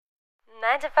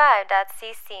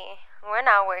9to5.cc. We're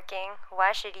not working.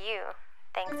 Why should you?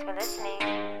 Thanks for listening.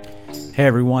 Hey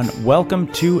everyone, welcome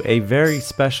to a very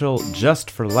special Just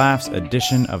for Laughs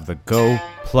edition of the Go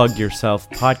Plug Yourself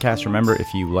podcast. Remember,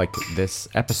 if you like this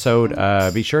episode,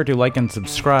 be sure to like and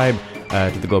subscribe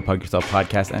to the Go Plug Yourself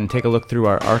podcast and take a look through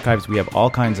our archives. We have all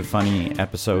kinds of funny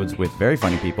episodes with very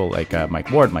funny people like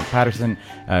Mike Ward, Mike Patterson,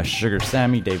 Sugar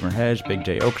Sammy, Dave Merhej, Big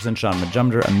J Okerson, Sean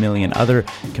Majumdar, a million other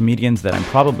comedians that I'm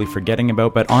probably forgetting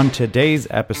about. But on today's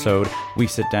episode, we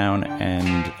sit down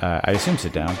and I assume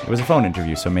sit down. It was a phone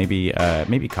interview, so maybe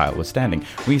Kyle was standing.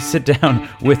 We sit down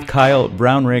with Kyle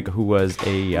Brownrigg, who was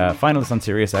a finalist on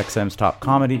Sirius XM's Top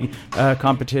Comedy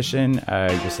competition. He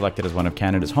was selected as one of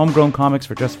Canada's homegrown comics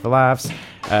for Just for Laughs.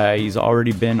 He's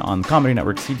already been on the Comedy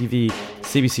Network, CTV,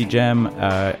 CBC Gem,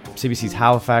 CBC's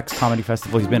Halifax Comedy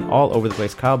Festival. He's been all over the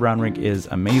place. Kyle Brownrigg is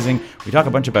amazing. We talk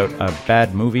a bunch about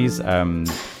bad movies.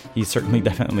 He's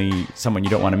definitely someone you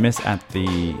don't want to miss at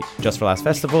the Just for Laughs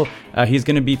Festival. He's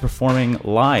going to be performing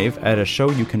live at a show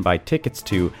you can buy tickets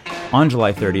to on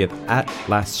July 30th at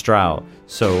L'Astral.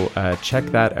 So check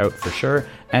that out for sure.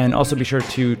 And also be sure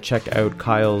to check out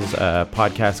Kyle's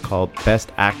podcast called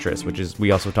Best Actress, which is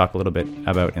we also talk a little bit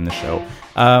about in the show.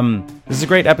 This is a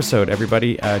great episode,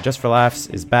 everybody. Just for Laughs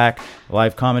is back.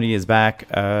 Live comedy is back.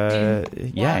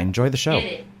 Enjoy the show.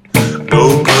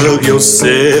 Go plug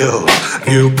yourself,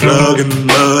 you plugging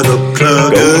mother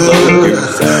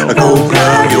plugger. Go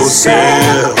plug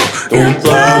yourself, you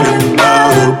plugging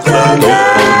mother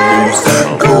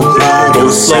plugger. Go plug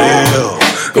yourself,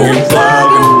 you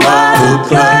plugging mother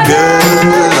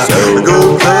plugger.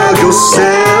 Go plug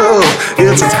yourself,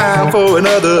 it's time for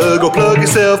another Go Plug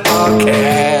Yourself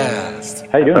podcast.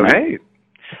 How you doing? Hey,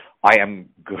 I am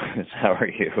good. How are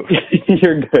you?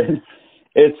 You're good.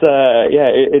 It's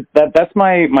that's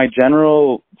my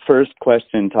general first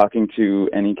question talking to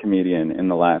any comedian in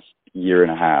the last year and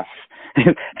a half.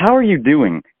 How are you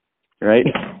doing? Right?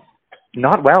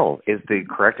 Not well is the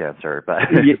correct answer, but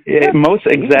most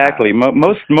of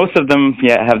them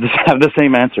have the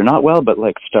same answer. Not well, but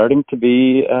like starting to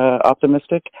be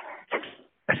optimistic.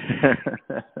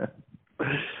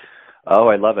 Oh,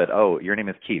 I love it. Oh, your name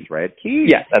is Keith, right? Keith.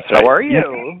 Yeah, that's right. How are you?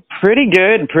 Yeah. Pretty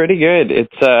good.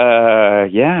 It's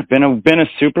been a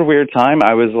super weird time.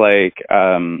 I was like,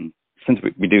 since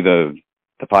we do the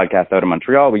podcast out of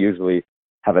Montreal, we usually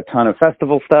have a ton of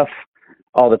festival stuff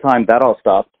all the time. That all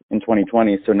stopped in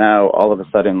 2020. So now all of a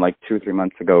sudden, like 2 or 3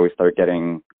 months ago, we start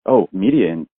getting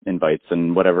media invites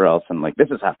and whatever else, and like this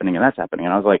is happening and that's happening.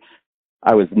 And I was like,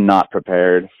 I was not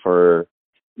prepared for,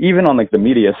 even on like the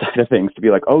media side of things, to be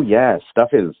like, oh yeah, stuff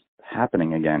is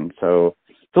happening again. So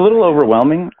it's a little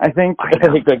overwhelming, I think.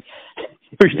 We're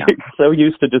so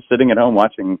used to just sitting at home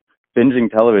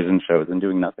binging television shows and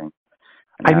doing nothing.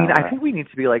 I mean, I think we need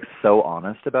to be like so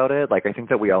honest about it. Like, I think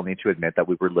that we all need to admit that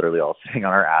we were literally all sitting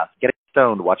on our ass, getting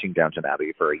stoned, watching Downton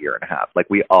Abbey for a year and a half. Like,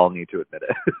 we all need to admit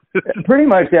it. Pretty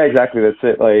much, yeah, exactly. That's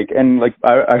it. Like, and like,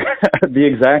 the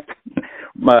exact.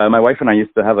 My wife and I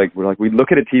used to have we'd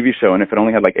look at a TV show, and if it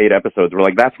only had like 8 episodes, we're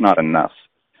like, that's not enough.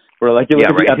 We're like, you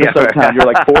look at the episode count, you're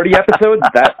like 40 episodes.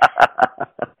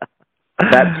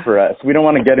 That's for us. We don't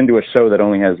want to get into a show that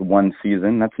only has 1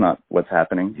 season. That's not what's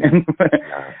happening.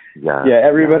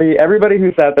 Everybody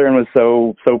who sat there and was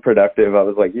so productive, I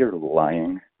was like, you're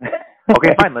lying.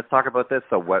 Okay, fine. Let's talk about this.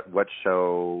 So what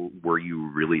show were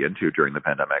you really into during the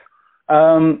pandemic?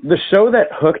 The show that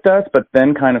hooked us, but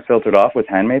then kind of filtered off, was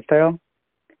Handmaid's Tale.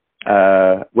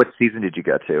 What season did you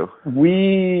get to?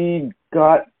 We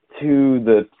got to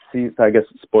the season, I guess,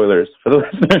 spoilers for the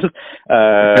listeners.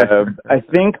 I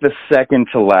think the second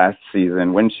to last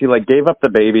season, when she like gave up the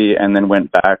baby and then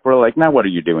went back. We're like, now what are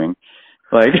you doing?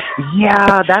 Like,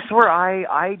 yeah, that's where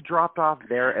I dropped off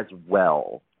there as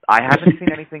well. I haven't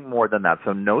seen anything more than that,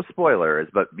 so no spoilers.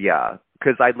 But yeah,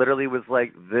 because I literally was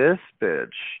like, this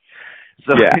bitch.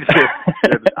 So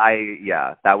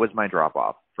that was my drop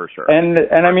off for sure. And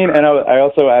I mean, and I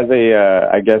also, as a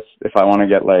I guess if I want to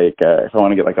get like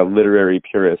a literary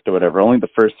purist or whatever, only the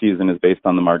first season is based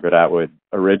on the Margaret Atwood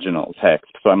original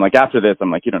text. So I'm like, after this, I'm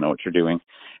like, you don't know what you're doing.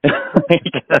 You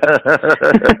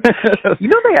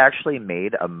know, they actually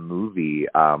made a movie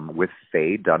with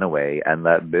Faye Dunaway and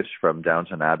that bitch from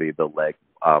Downton Abbey, the like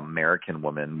American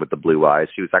woman with the blue eyes.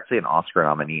 She was actually an Oscar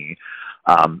nominee.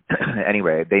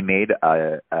 Anyway, they made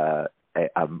a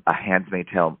Handmaid's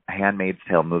Tale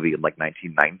movie in like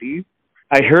 1990,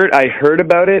 I heard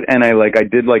about it, and I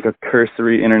did like a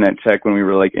cursory internet check when we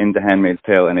were like into Handmaid's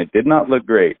Tale, and it did not look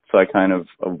great, so I kind of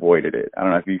avoided it. I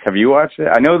don't know if have you watched it?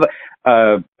 I know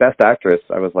the Best Actress.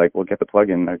 I was like, we'll get the plug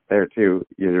in there too.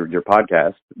 Your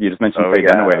podcast. You just mentioned Faye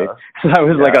Dunaway, so I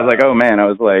was like, oh man, I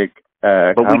was like,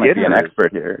 but we did an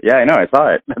expert here. Yeah, I know, I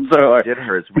saw it. So we did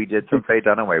hers. We did some Faye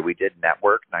Dunaway. We did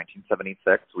Network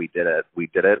 1976. We did it.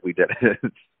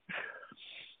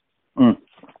 Mm.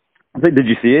 Did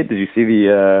you see it? Did you see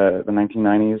the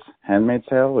 1990s Handmaid's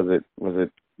Tale? Was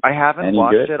it? I haven't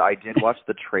watched good? it. I did watch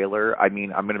the trailer. I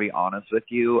mean, I'm going to be honest with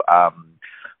you.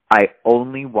 I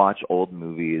only watch old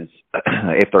movies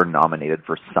if they're nominated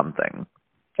for something,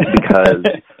 because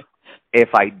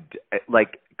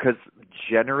because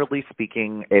generally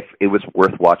speaking, if it was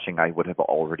worth watching, I would have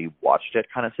already watched it,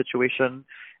 kind of situation.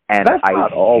 And that's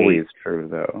not always true,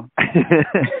 though.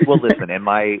 Well, listen, in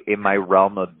my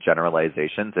realm of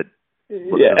generalizations, let's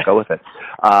just go with it.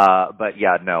 But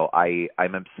yeah, no,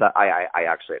 I'm obsessed. I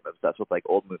actually am obsessed with like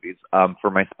old movies. For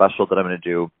my special that I'm going to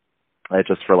do,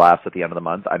 just for laughs at the end of the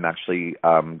month, I'm actually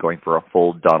going for a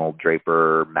full Donald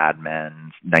Draper, Mad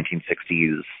Men,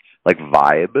 1960s like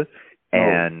vibe,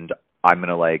 and I'm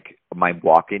gonna like my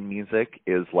walk-in music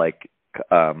is like.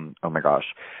 Oh my gosh.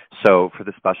 So for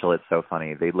the special, it's so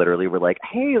funny. They literally were like,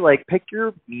 hey, like pick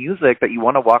your music that you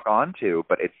want to walk on to,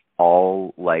 but it's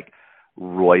all like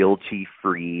royalty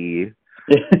free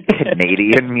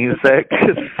Canadian music.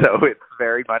 So it's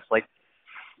very much like,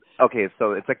 okay,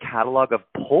 so it's a catalog of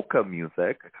polka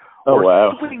music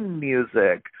or swing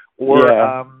music or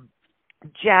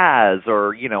jazz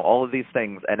or, all of these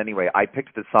things. And anyway, I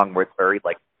picked this song where it's very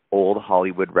like old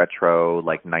Hollywood retro,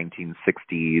 like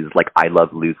 1960s, like I Love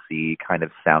Lucy kind of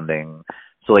sounding.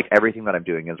 So like everything that I'm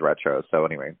doing is retro. So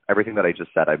anyway, everything that I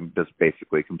just said, I'm just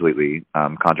basically completely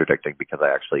contradicting, because I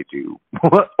actually do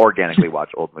organically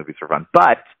watch old movies for fun.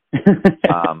 But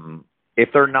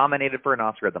if they're nominated for an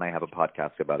Oscar, then I have a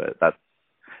podcast about it. That's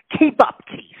Keep Up,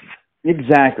 Keith.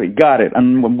 Exactly. Got it.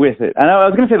 I'm with it. And I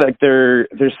was going to say, like,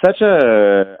 there's such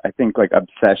a, I think, like,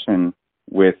 obsession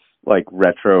with, like,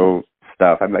 retro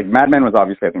stuff. I'm like, Mad Men was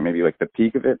obviously, I think, maybe like the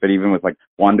peak of it, but even with like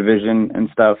WandaVision and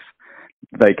stuff,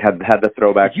 like had the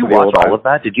throwback. Did you watch all of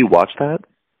that? Did you watch that?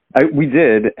 We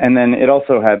did, and then it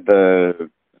also had the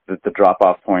drop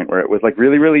off point where it was like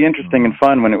really, really interesting and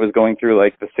fun when it was going through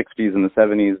like the 60s and the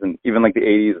 70s and even like the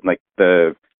 80s and like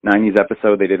the 90s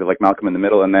episode they did like Malcolm in the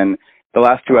Middle, and then the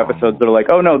last two episodes they're like,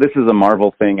 oh no, this is a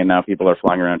Marvel thing, and now people are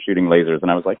flying around shooting lasers,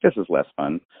 and I was like, this is less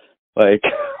fun. Like,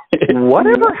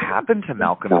 whatever happened to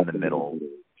Malcolm in the Middle?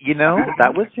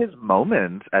 That was his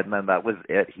moment, and then that was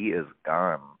it. He is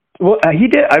gone. Well, he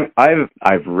did.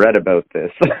 I've read about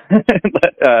this.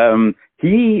 But,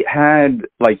 he had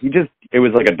it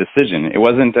was like a decision. It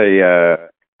wasn't a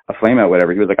flame out,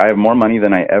 whatever. He was like, I have more money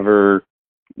than I ever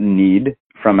need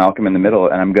from Malcolm in the Middle,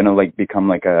 and I'm gonna like become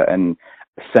like an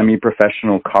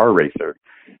semi-professional car racer.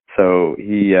 So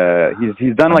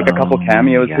he's done like a couple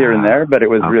cameos here and there, but it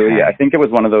was really, I think it was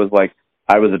one of those like,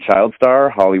 I was a child star,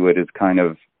 Hollywood is kind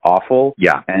of awful,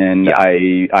 and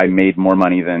I made more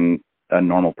money than a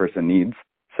normal person needs.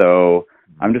 So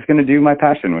I'm just gonna do my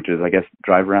passion, which is I guess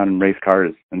drive around and race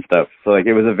cars and stuff. So like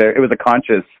it was a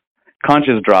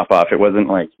conscious drop off. It wasn't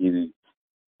like he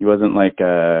wasn't like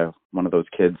one of those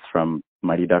kids from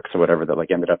Mighty Ducks or whatever that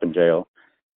like ended up in jail.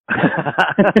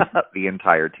 The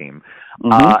entire team.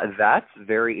 Mm-hmm. That's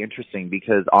very interesting,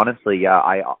 because honestly,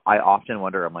 I often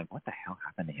wonder, I'm like, what the hell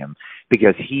happened to him?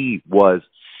 Because he was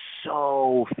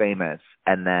so famous,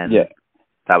 and then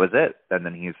that was it, and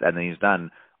then he's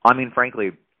done. I mean,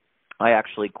 frankly, I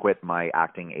actually quit my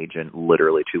acting agent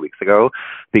literally 2 weeks ago,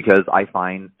 because I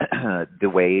find the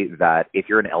way that if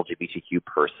you're an LGBTQ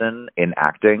person in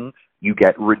acting, you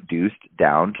get reduced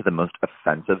down to the most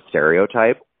offensive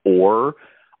stereotype, or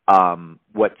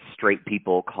what straight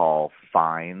people call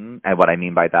fine. And what I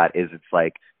mean by that is it's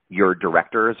like your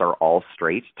directors are all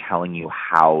straight telling you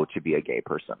how to be a gay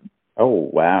person. Oh,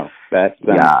 wow. That's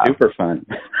super fun.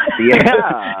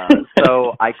 Yeah.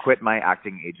 So I quit my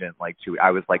acting agent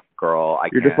I was like, girl,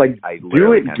 You're just like,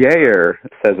 do it gayer,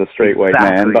 says a straight white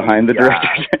man behind the director.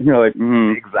 And you're like,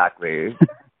 Exactly.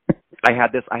 I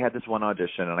had this one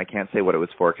audition, and I can't say what it was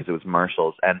for because it was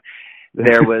Marshall's, and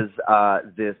there was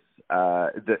this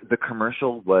the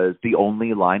commercial was, the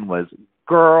only line was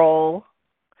girl,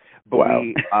 but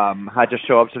we had to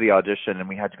show up to the audition and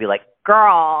we had to be like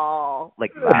girl,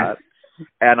 like that.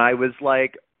 And I was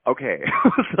like, okay. I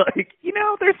was like,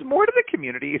 there's more to the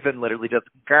community than literally just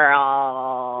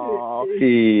girl.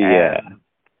 Yeah.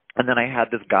 And then I had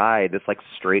this guy, this like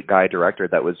straight guy director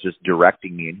that was just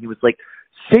directing me, and he was like,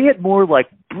 say it more like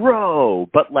bro,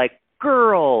 but like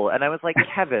girl. And I was like,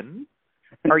 Kevin,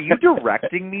 are you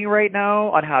directing me right now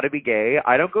on how to be gay?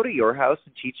 I don't go to your house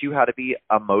and teach you how to be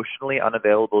emotionally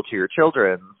unavailable to your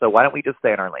children. So why don't we just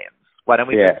stay in our lanes? Why don't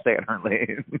we just stay in our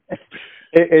lane?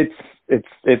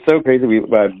 It's so crazy. I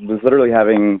was literally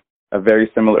having a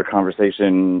very similar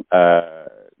conversation,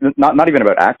 not even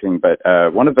about acting, but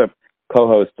one of the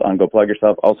co-hosts on Go Plug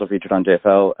Yourself, also featured on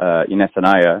JFL, Ines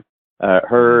Anaya,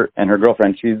 her and her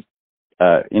girlfriend, Ines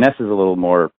is a little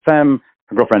more femme,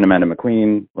 her girlfriend Amanda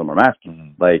McQueen, a little more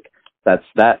masculine. Like, that's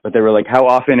that. But they were like, how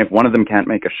often, if one of them can't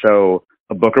make a show,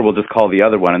 a booker will just call the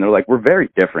other one, and they're like, we're very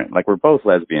different. Like, we're both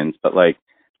lesbians, but like,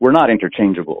 we're not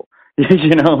interchangeable.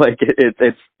 You know, like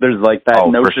it's there's like that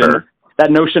notion, for sure.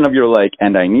 That notion of you're like,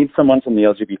 and I need someone from the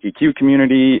LGBTQ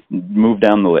community, move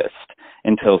down the list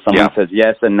until someone says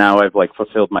yes, and now I've like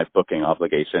fulfilled my booking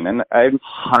obligation, and I'm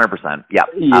 100%. Yeah,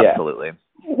 absolutely.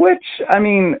 Which, I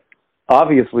mean,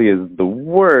 obviously is the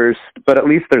worst, but at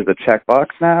least there's a checkbox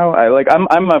now.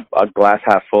 I'm a glass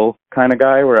half full kind of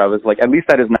guy, where I was like, at least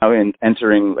that is now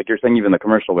entering, like you're saying, even the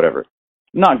commercial, whatever.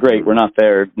 Not great. We're not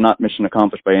there, not mission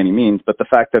accomplished by any means, but the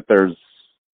fact that there's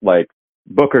like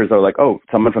bookers are like, oh,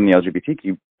 someone from the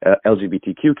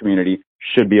LGBTQ community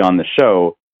should be on the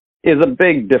show is a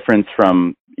big difference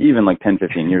from even like 10,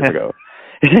 15 years ago.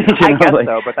 I guess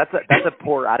so, but that's a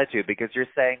poor attitude, because you're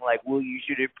saying like, well, you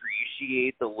should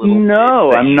appreciate the little.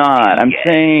 No, I'm not. I'm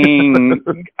saying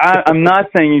I'm not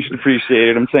saying you should appreciate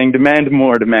it. I'm saying demand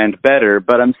more, demand better.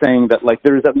 But I'm saying that like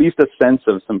there's at least a sense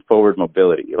of some forward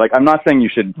mobility. Like I'm not saying you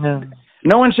should.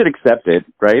 No one should accept it,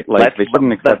 right? Like they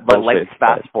shouldn't accept. But let's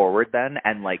fast forward then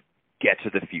and like get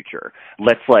to the future.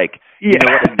 Let's like, you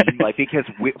know what I mean? Like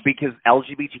because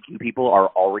LGBTQ people are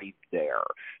already there,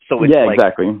 so it's like,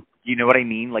 exactly. You know what I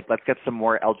mean? Like, let's get some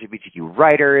more LGBTQ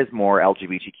writers, more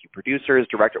LGBTQ producers,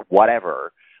 directors,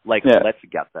 whatever. Like, let's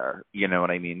get there. You know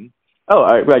what I mean? Oh,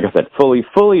 like I said,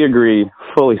 fully agree,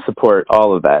 fully support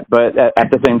all of that. But at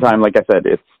the same time, like I said,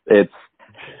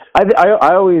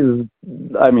 I always,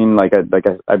 I mean,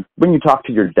 when you talk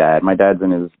to your dad, my dad's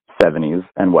in his 70s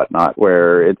and whatnot,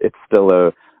 where it's still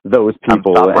those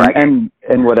people and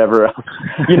whatever else.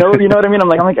 You know what I mean? I'm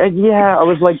like, I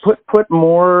was like, put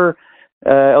more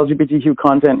LGBTQ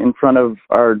content in front of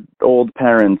our old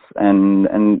parents,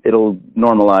 and it'll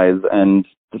normalize, and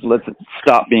just let's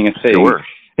stop being a thing. Sure.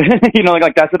 You know,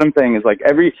 like that's what I'm saying, is like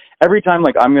every time,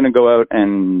 like I'm gonna go out,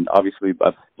 and obviously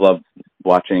I love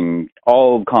watching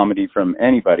all comedy from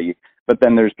anybody, but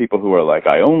then there's people who are like,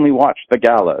 I only watch the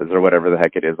galas or whatever the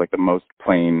heck it is, like the most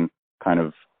plain kind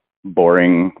of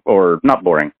boring, or not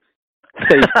boring,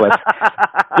 tasteless.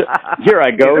 Here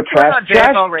I go, trash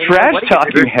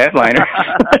talking headliner.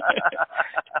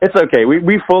 It's okay.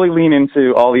 We fully lean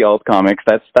into all the alt comics.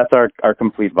 That's our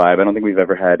complete vibe. I don't think we've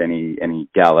ever had any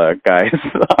gala guys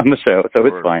on the show, so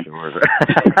it's fine. Sure.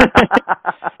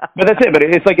 But that's it. But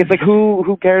it's like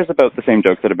who cares about the same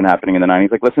jokes that have been happening in the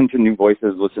 90s? Like, listen to new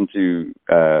voices, listen to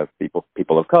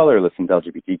people of color, listen to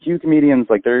LGBTQ comedians.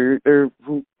 Like they're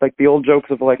like the old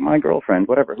jokes of like my girlfriend,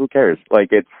 whatever. Who cares? Like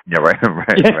it's right.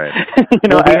 You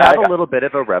know, we have a little bit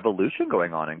of a revolution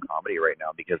going on in comedy right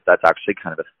now, because that's actually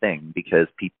kind of a thing, because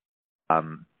people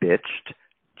bitched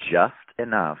just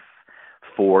enough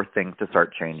for things to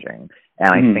start changing. And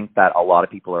I think that a lot of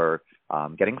people are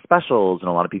getting specials, and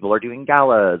a lot of people are doing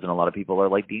galas, and a lot of people are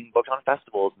like being booked on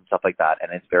festivals and stuff like that.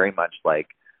 And it's very much like,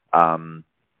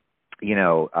 you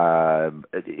know,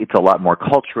 it's a lot more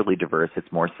culturally diverse.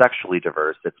 It's more sexually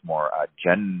diverse. It's more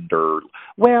genderly.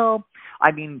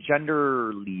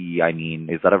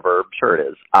 Is that a verb? Sure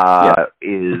it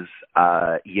is.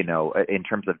 You know, in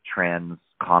terms of trans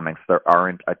comics, there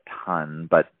aren't a ton,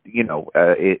 but you know,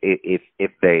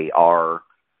 if they are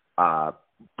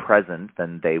present,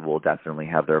 then they will definitely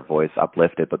have their voice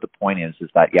uplifted. But the point is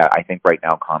that I think right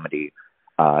now comedy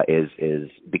is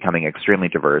becoming extremely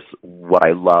diverse. What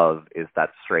I love is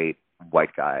that straight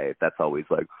white guy that's always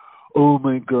like, oh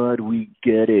my God, we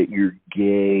get it, you're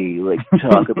gay, like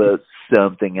talk about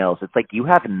something else. It's like, you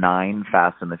have 9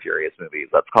 Fast and the Furious movies,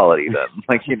 let's call it even.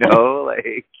 Like, you know,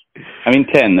 like, I mean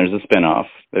 10, there's a spinoff.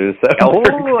 There's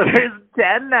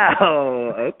 10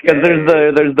 now. Okay. Because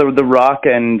there's the Rock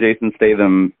and Jason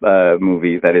Statham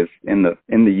movie that is in the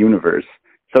universe.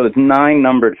 So it's 9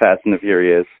 numbered Fast and the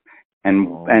Furious and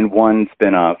 1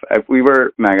 spinoff. We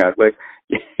were like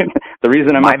the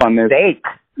reason I'm up on this.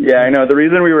 Yeah, I know. The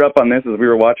reason we were up on this is we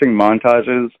were watching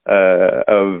montages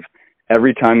of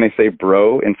every time they say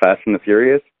bro in Fast and the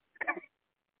Furious,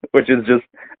 which is just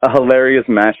a hilarious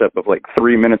mashup of like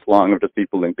 3 minutes long of just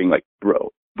people being like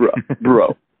bro.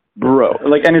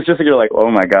 Like, and it's just like, you're like, oh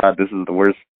my God, this is the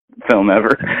worst film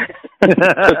ever.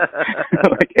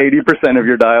 Like 80% of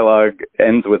your dialogue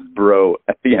ends with "bro"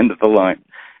 at the end of the line,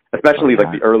 especially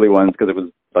like the early ones, because it was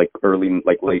like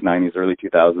late 90s, early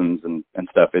 2000s, and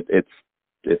stuff.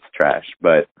 It's trash,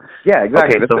 but yeah,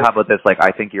 exactly. Okay, so how about this? Like,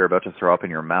 I think you're about to throw up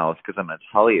in your mouth because I'm going to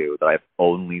tell you that I've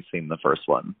only seen the first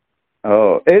one.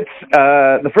 Oh, it's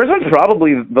the first one's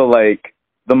probably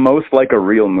the most like a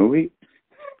real movie.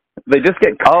 They just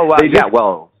get They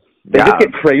just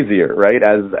get crazier, right?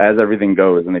 As everything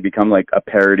goes, and they become like a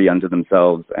parody unto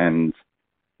themselves, and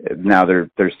now they're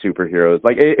superheroes.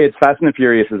 Like it's Fast and the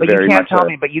Furious is very much.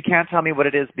 But you can't tell me what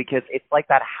it is, because it's like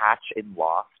that hatch in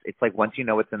Lost. It's like once you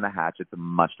know what's in the hatch, it's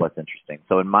much less interesting.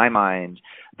 So in my mind,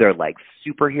 they're like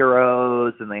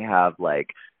superheroes, and they have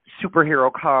like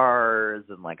superhero cars,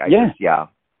 and like I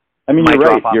mean, you're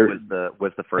right.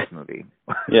 Was the first movie.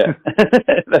 Yeah,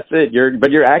 that's it.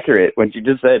 You're accurate. What you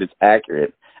just said is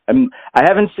accurate. I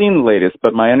haven't seen the latest,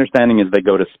 but my understanding is they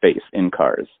go to space in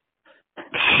cars.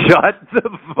 Shut the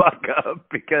fuck up,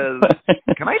 because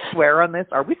can I swear on this?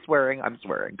 Are we swearing? I'm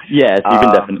swearing. Yes, you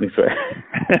can definitely swear.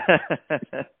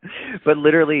 But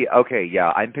literally, okay,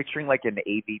 yeah, I'm picturing like an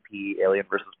AVP, Alien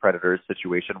versus Predator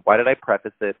situation. Why did I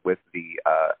preface it with the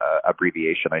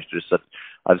abbreviation? I should just have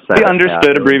said the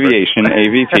understood abbreviation,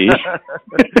 AVP.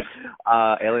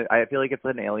 I feel like it's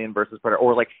an Alien versus Predator,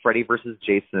 or like Freddy versus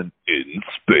Jason in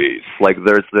space. Like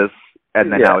there's this. And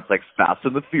then now it's like Fast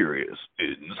and the Furious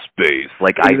in space.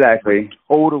 Like exactly. I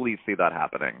totally see that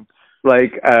happening.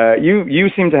 Like you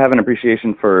seem to have an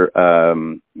appreciation for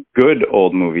good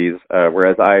old movies,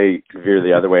 whereas I veer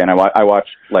the other way, and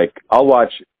I'll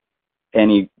watch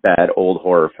any bad old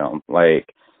horror film.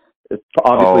 Like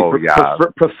obviously,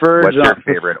 preferred. What's your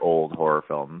favorite old horror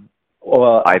film?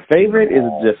 Well, my favorite is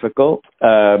difficult.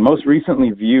 Most recently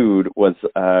viewed was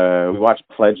we watched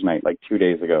Pledge Night like 2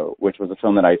 days ago, which was a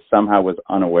film that I somehow was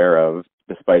unaware of,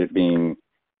 despite it being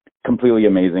completely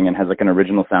amazing and has like an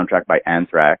original soundtrack by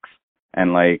Anthrax,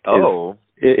 and like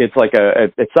it's like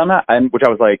it's somehow, which I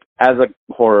was like, as a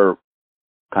horror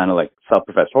kind of like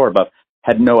self-professed horror buff,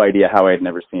 had no idea how I had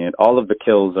never seen it. All of the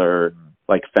kills are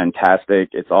like fantastic.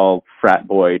 It's all frat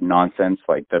boy nonsense.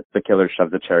 Like the killer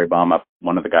shoves a cherry bomb up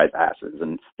one of the guy's asses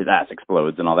and his ass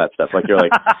explodes and all that stuff. Like you're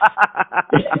like,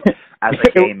 as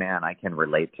a gay man, I can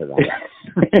relate to that.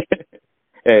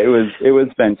 It was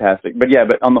fantastic. But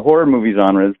on the horror movie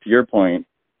genres, to your point,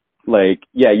 like,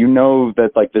 yeah, you know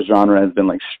that like the genre has been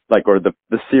or the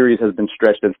series has been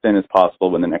stretched as thin as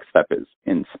possible when the next step is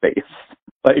in space.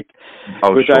 Like,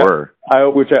 which I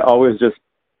always just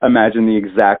imagine the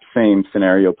exact same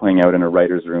scenario playing out in a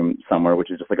writer's room somewhere, which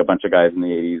is just like a bunch of guys in the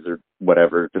 80s or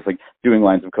whatever, just like doing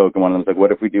lines of coke, and one of them's like,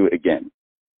 what if we do it again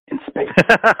in space?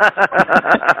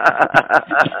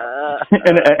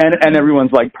 and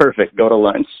everyone's like, perfect, go to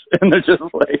lunch. And they're just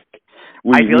like,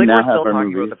 I feel like we're still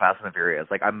talking about the Fast and the Furious.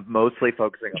 Like, I'm mostly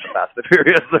focusing on the Fast and the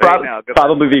Furious right now.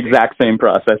 Probably the exact same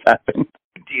process happened.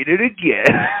 Did it again.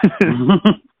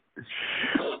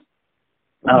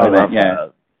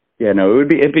 Yeah, no,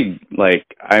 it'd be like,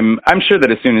 I'm sure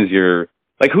that as soon as you're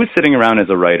like, who's sitting around as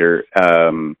a writer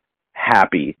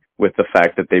happy with the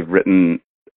fact that they've written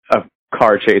a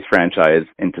car chase franchise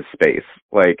into space?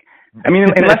 Like, I mean,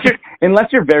 unless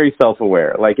you're very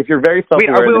self-aware. Like, if you're very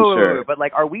self-aware, then sure. But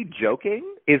like, are we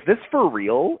joking? Is this for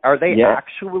real? Are they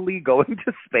actually going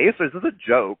to space, or is this a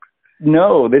joke?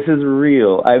 No, this is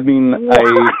real. I mean,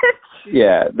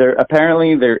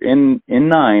 they're in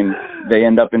 9. They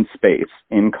end up in space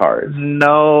in cars.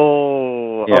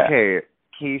 No. Yeah. Okay,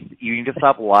 Keith, you need to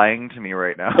stop lying to me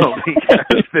right now,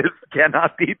 because this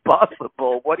cannot be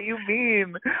possible. What do you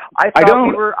mean? I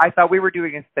thought we were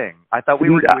doing a thing. I thought we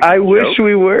were doing I wish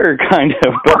we were, kind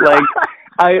of, but like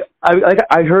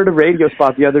I heard a radio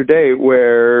spot the other day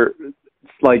where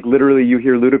like literally you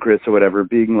hear Ludacris or whatever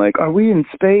being like, "Are we in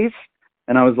space?"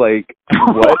 And I was like,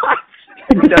 "What?"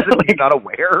 Definitely not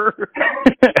aware.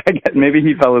 I guess maybe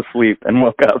he fell asleep and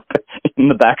woke up in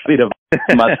the backseat of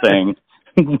Mustang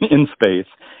in space.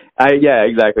 Yeah,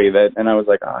 exactly that. And I was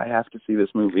like, I have to see this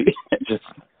movie. Just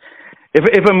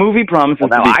if a movie promises to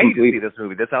be I complete, need to see this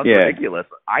movie. This sounds ridiculous.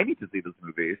 I need to see this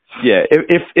movie. Yeah,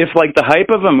 if like the hype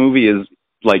of a movie is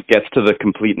like gets to the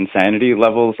complete insanity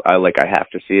levels, I have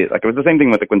to see it. Like, it was the same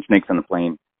thing with like when Snakes on a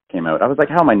Plane came out. I was like,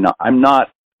 how am I not? I'm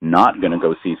not gonna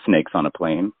go see Snakes on a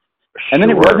Plane. And then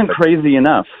it wasn't crazy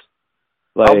enough.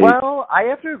 Like, well, I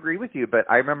have to agree with you, but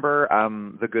I remember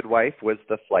The Good Wife was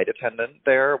the flight attendant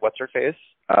there. What's her face?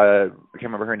 I can't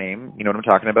remember her name. You know what I'm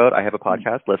talking about? I have a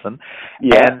podcast. Listen.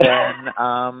 yeah. And then,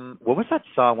 what was that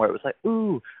song where it was like,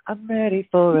 "Ooh, I'm ready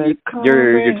for it"?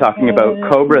 You're talking about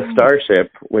Cobra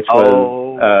Starship, which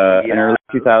was an early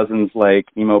 2000s like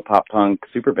emo pop punk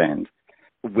super band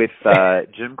with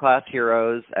gym class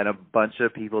heroes and a bunch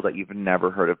of people that you've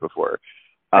never heard of before.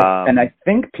 And I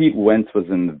think Pete Wentz was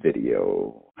in the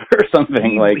video or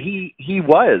something. He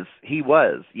was,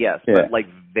 yes, yeah. but like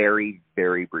very,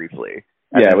 very briefly.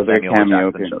 Yeah, it was like a cameo.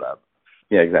 Showed up.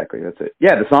 Yeah, exactly. That's it.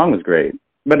 Yeah, the song was great.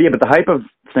 But the hype of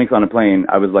Snakes on a Plane,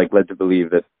 I was like led to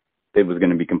believe that it was going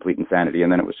to be complete insanity,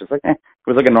 and then it was just like, it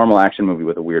was like a normal action movie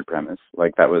with a weird premise.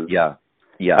 Like that was yeah.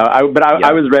 I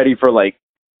was ready for like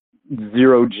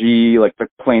 0G, like the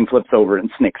plane flips over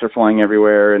and snakes are flying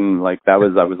everywhere, and like I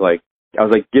was like,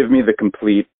 give me the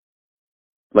complete,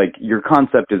 like, your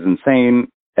concept is insane.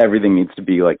 Everything needs to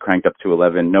be like cranked up to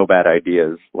 11. No bad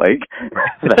ideas. Like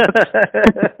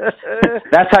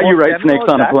that's how you write Samuel Snakes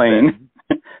on a Plane.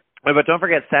 But don't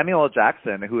forget Samuel L.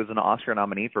 Jackson, who is an Oscar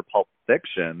nominee for Pulp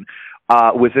Fiction,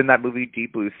 was in that movie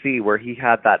Deep Blue Sea, where he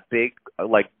had that big,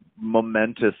 like,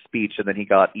 momentous speech, and then he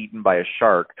got eaten by a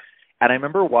shark. And I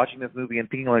remember watching this movie and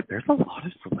thinking, like, there's a lot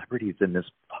of celebrities in this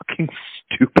fucking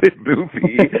stupid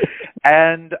movie.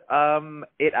 And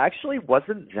it actually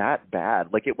wasn't that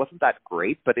bad. Like, it wasn't that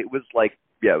great, but it was like,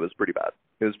 yeah, it was pretty bad.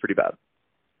 It was pretty bad.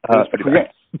 What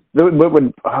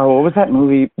was that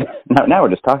movie? Now we're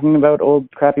just talking about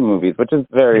old crappy movies, which is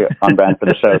very on brand for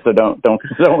the show. So don't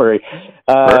worry.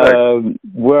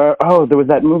 There was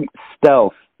that movie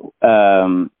Stealth.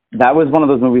 That was one of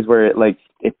those movies where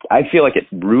I feel like it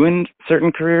ruined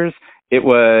certain careers. It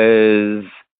was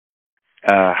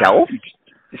Stealth?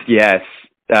 Yes.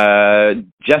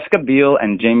 Jessica Biel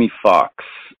and Jamie Foxx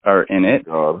are in it.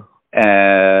 God.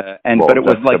 But it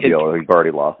was Jessica Biel, you've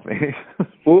already lost me.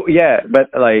 Well, yeah,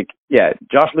 but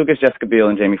Josh Lucas, Jessica Biel,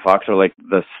 and Jamie Foxx are like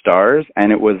the stars,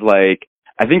 and it was like,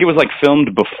 I think it was like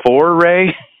filmed before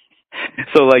Ray.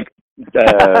 So like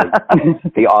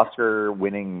the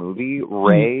Oscar-winning movie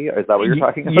Ray, is that what you're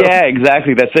talking about? Yeah,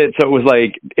 exactly. That's it. So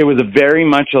it was a very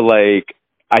much a like,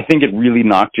 I think it really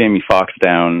knocked Jamie Foxx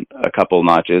down a couple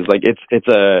notches. Like it's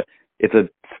a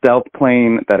stealth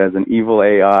plane that has an evil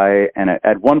AI, and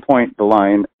at one point the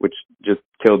line, which just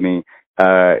killed me,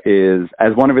 is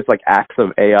as one of its like acts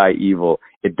of AI evil,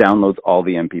 it downloads all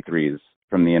the MP3s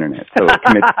from the internet. So it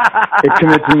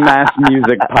commits mass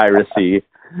music piracy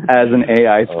as an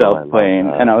AI stealth plane.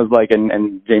 And I was like,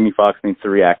 and Jamie Foxx needs to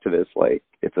react to this like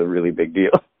it's a really big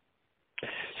deal.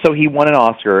 So he won an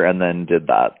Oscar and then did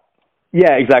that.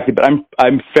 Yeah, exactly. But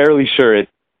I'm fairly sure it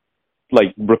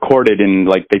like recorded in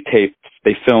like they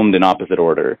filmed in opposite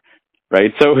order,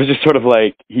 right? So it was just sort of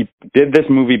like he did this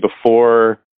movie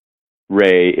before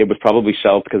Ray. It was probably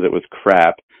shelved because it was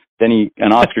crap. Then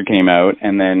an Oscar came out,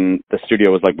 and then the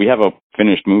studio was like, "We have a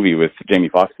finished movie with Jamie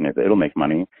Foxx in it. It'll make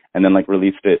money." And then like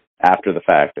released it after the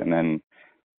fact, and then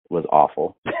it was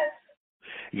awful.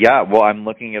 Yeah, well, I'm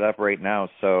looking it up right now.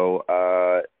 So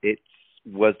it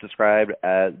was described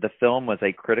as the film was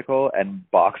a critical and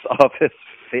box office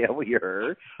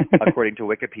failure, according to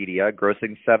Wikipedia,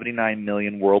 grossing $79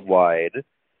 million worldwide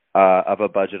of a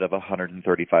budget of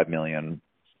 $135 million.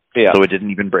 Yeah. So it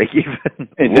didn't even break even.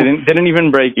 It didn't even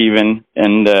break even,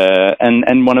 and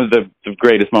one of the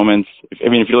greatest moments, I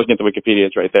mean, if you're looking at the Wikipedia,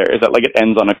 it's right there, is that like it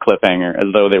ends on a cliffhanger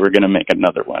as though they were going to make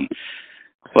another one.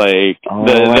 Like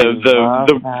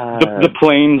the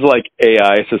plane's like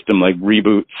AI system like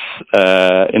reboots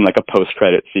in like a post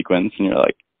credit sequence, and you're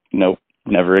like, nope,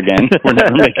 never again. We're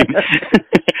never making.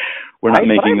 We're not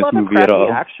making this movie at all.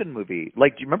 Action movie.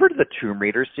 Like, do you remember the Tomb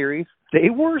Raider series?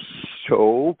 They were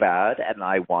so bad, and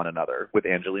I want another with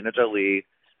Angelina Jolie.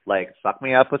 Like, suck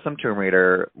me up with some Tomb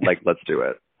Raider. Like, let's do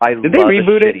it. Did they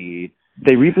reboot it?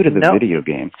 They rebooted the video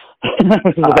game.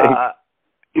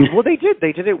 Well, they did.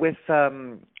 They did it with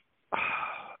Alicia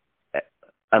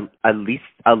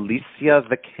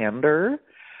Vikander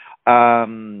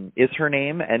is her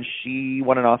name, and she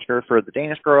won an Oscar for The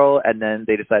Danish Girl, and then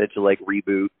they decided to like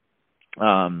reboot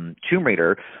Tomb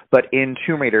Raider. But in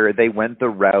Tomb Raider, they went the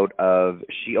route of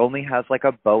she only has like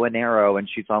a bow and arrow, and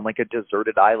she's on like a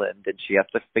deserted island, and she has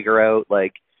to figure out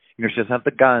like, you know, she doesn't have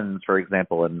the guns, for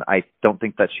example, and I don't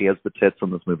think that she has the tits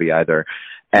in this movie either.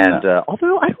 And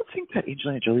although I don't think that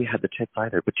Angelina Jolie had the tits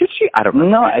either, but did she? I don't know.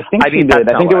 No, I think she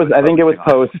did. I think it was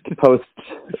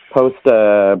post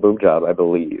boob job, I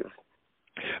believe.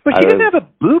 But she didn't have a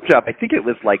boob job. I think it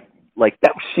was like like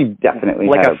that she definitely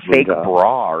like had a fake boob job.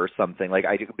 bra or something. Like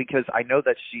because I know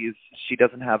that she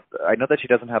doesn't have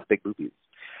big boobies.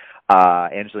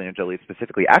 Angelina Jolie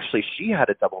specifically. Actually, she had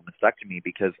a double mastectomy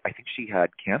because I think she had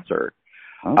cancer.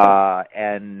 Okay.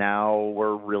 And now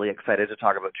we're really excited to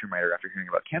talk about Tomb Raider after hearing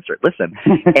about cancer. Listen,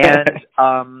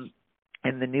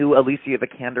 and the new Alicia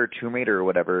Vikander Tomb Raider or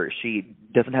whatever, she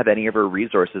doesn't have any of her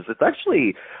resources. It's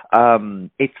actually,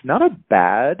 it's not a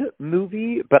bad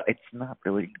movie, but it's not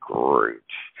really great.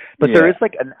 But there is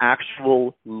like an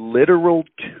actual literal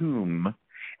tomb,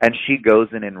 and she goes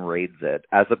in and raids it,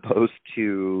 as opposed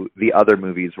to the other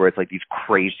movies where it's like these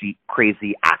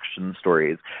crazy action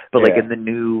stories. But like in the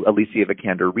new Alicia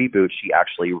Vikander reboot, she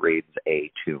actually raids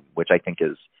a tomb, which I think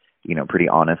is, you know, pretty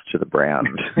honest to the brand.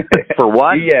 For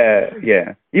one,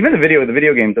 yeah. Even the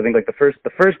video games. I think like the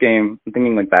first game. I'm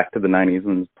thinking like back to the '90s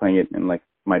when I was playing it in like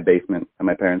my basement at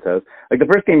my parents' house. Like the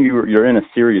first game, you're in a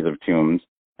series of tombs,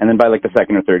 and then by like the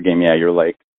second or third game, you're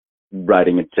like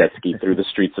riding a jet ski through the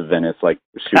streets of Venice, like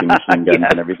shooting machine guns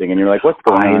and everything, and you're like, what's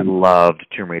going on? I loved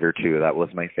Tomb Raider 2. That was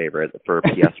my favorite for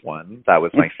PS1. That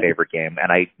was my favorite game,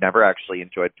 and I never actually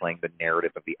enjoyed playing the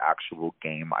narrative of the actual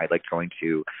game. I liked going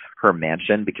to her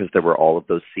mansion because there were all of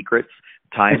those secrets,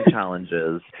 time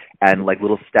challenges, and like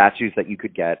little statues that you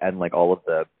could get, and like all of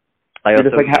the. You're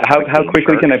just like, how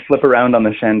quickly can I flip around on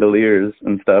the chandeliers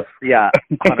and stuff? Yeah,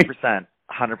 100%.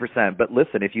 100%. But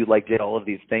listen, if you like did all of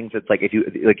these things, it's like if you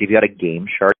had a game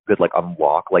shark, you could like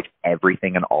unlock like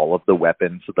everything and all of the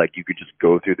weapons, so like you could just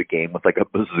go through the game with like a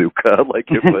bazooka. Like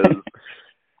it was.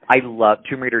 I love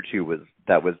Tomb Raider 2.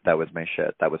 That was my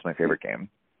shit. That was my favorite game.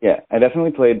 Yeah, I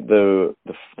definitely played the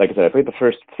like I said, I played the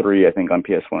first three, I think, on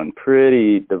PS1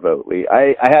 pretty devoutly.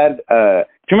 I had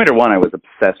Tomb Raider 1 I was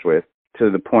obsessed with,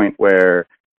 to the point where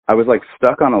I was like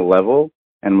stuck on a level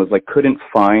and was like couldn't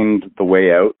find the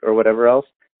way out or whatever else.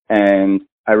 And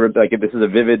like this is a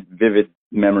vivid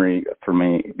memory for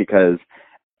me, because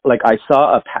like I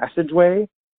saw a passageway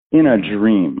in a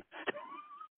dream.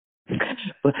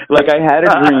 Like I had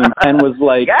a dream and was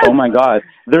like, yes! Oh my God,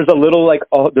 there's a little like,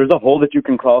 there's a hole that you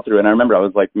can crawl through. And I remember I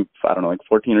was like, I don't know, like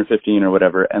 14 or 15 or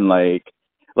whatever. And like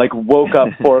woke up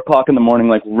 4 o'clock in the morning,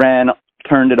 like ran,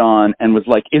 turned it on and was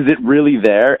like, is it really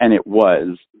there? And it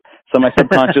was. So my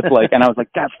subconscious and I was like,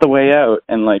 that's the way out.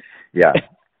 And like, yeah,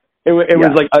 it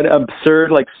was like an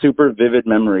absurd, like super vivid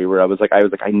memory where I was like,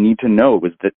 I need to know,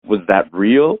 was that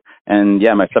real? And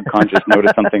yeah, my subconscious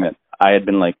noticed something that I had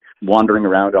been like wandering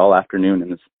around all afternoon in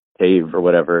this cave or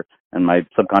whatever. And my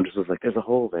subconscious was like, there's a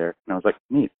hole there. And I was like,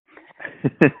 neat.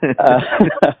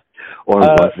 Or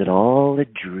was it all a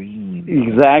dream?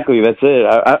 Exactly, that's it.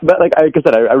 But like I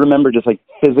said, I remember just like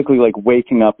physically like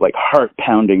waking up, like heart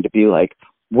pounding to be like,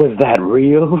 was that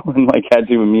real? And like had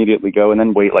to immediately go and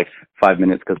then wait like 5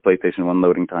 minutes because PlayStation 1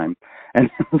 loading time. And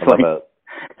it was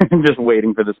like just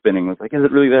waiting for the spinning. It was like, is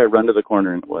it really there? Run to the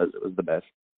corner, and it was the best.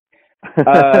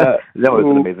 That was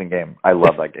an amazing game. I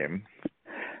love that game.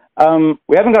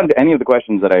 We haven't gotten to any of the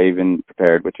questions that I even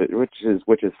prepared, which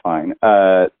is fine.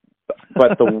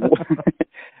 But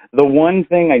the one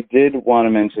thing I did want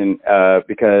to mention,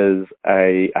 because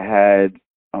I had,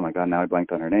 oh my God, now I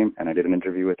blanked on her name, and I did an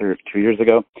interview with her 2 years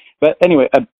ago. But anyway,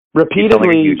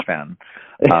 repeatedly, you sound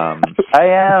like a huge fan. I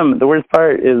am. The worst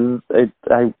part is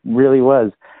I really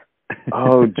was.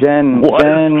 Oh, Jen.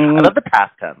 I love the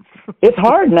past tense. It's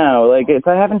hard now. Like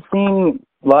I haven't seen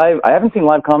live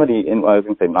comedy I was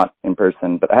going to say not in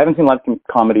person, but I haven't seen live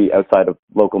comedy outside of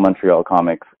local Montreal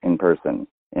comics in person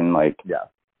in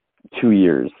 2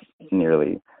 years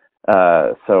nearly.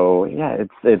 So yeah,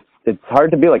 it's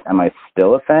hard to be like, am I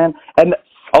still a fan? And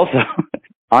also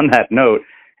on that note,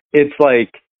 it's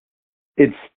like,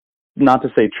 it's not to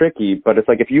say tricky, but it's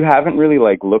like, if you haven't really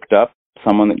like looked up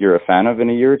someone that you're a fan of in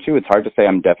a year or two, it's hard to say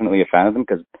I'm definitely a fan of them,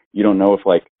 because you don't know if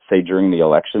like, say during the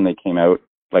election they came out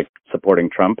like supporting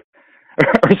Trump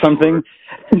or something.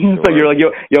 Sure. So you're like,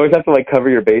 you always have to like cover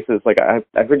your bases. Like I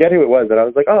forget who it was that I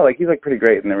was like, oh, like he's like pretty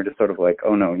great, and they were just sort of like,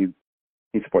 oh no, he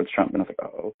supports Trump, and I was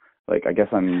like, oh, like I guess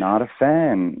I'm not a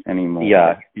fan anymore.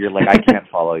 Yeah, you're like, I can't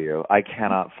follow you. I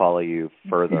cannot follow you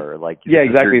further. Like yeah,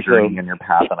 exactly. You're journeying in your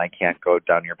path, and I can't go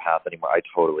down your path anymore. I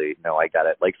totally know. I get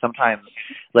it. Like sometimes,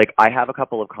 like I have a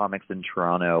couple of comics in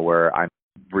Toronto where I'm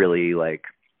really like,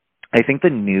 I think the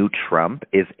new Trump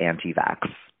is anti-vax.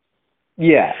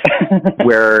 Yeah.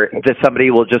 where that somebody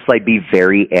will just like be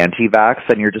very anti-vax,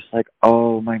 and you're just like,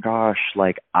 oh my gosh,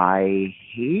 like I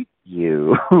hate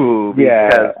you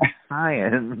because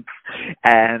science,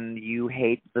 and you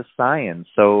hate the science.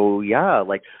 So yeah,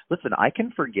 like listen, I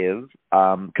can forgive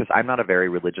because I'm not a very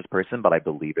religious person, but I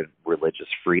believe in religious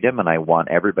freedom, and I want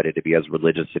everybody to be as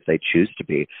religious if they choose to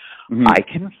be. Mm-hmm. I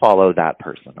can follow that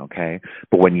person, okay?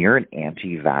 But when you're an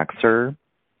anti-vaxxer,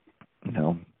 you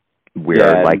know,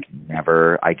 we're like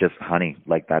never. I just, honey,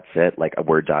 like that's it. Like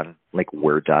we're done. Like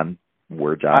we're done.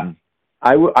 We're done.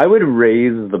 I would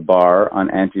raise the bar on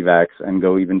anti-vax and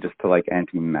go even just to like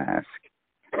anti-mask.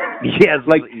 Yes,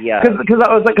 like because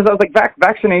I was like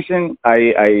vaccination.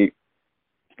 I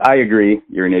agree.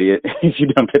 You're an idiot if you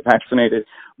don't get vaccinated.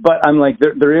 But I'm like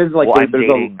there is like well,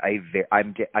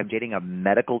 I'm dating a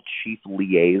medical chief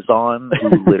liaison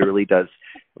who literally does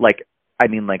like. I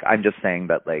mean, like, I'm just saying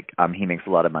that, like, he makes a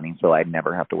lot of money, so I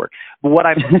never have to work. But what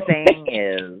I'm saying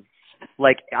is,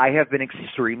 like, I have been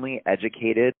extremely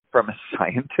educated from a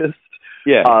scientist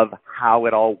of how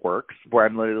it all works, where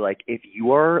I'm literally like, if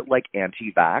you are, like,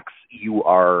 anti-vax, you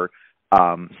are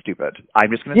stupid.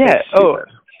 I'm just going to say stupid.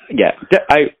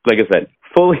 Like I said,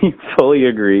 fully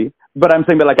agree. But I'm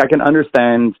saying that, like, I can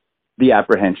understand the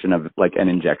apprehension of, like, an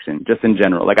injection, just in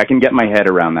general. Like, I can get my head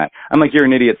around that. I'm like, you're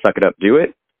an idiot, suck it up, do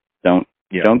it.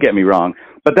 Don't get me wrong.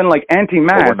 But then, like,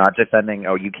 anti-mask... we're not defending...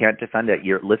 Oh, you can't defend it.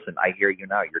 Listen, I hear you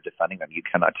now. You're defending them. You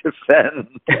cannot defend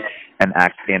an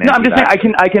act in No, I'm just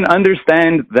saying I can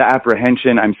understand the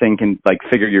apprehension. I'm saying can, like,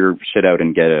 figure your shit out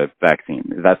and get a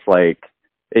vaccine. That's, like...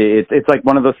 It's like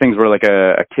one of those things where, like,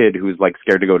 a kid who's, like,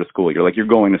 scared to go to school. You're like, you're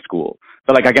going to school.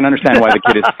 But, like, I can understand why the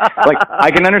kid is... Like,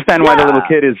 I can understand why the little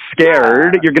kid is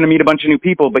scared. You're going to meet a bunch of new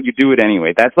people, but you do it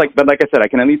anyway. That's, like... But, like I said, I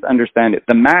can at least understand it.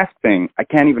 The mask thing, I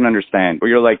can't even understand. Where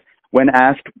you're like, when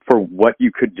asked for what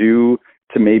you could do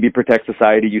to maybe protect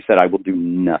society, you said, I will do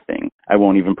nothing. I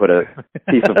won't even put a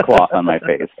piece of cloth on my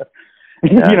face.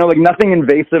 You know, like, nothing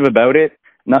invasive about it.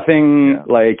 Nothing,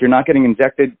 like, you're not getting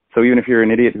injected. So even if you're an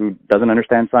idiot who doesn't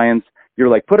understand science, you're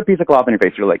like, put a piece of cloth on your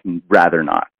face. You're like, rather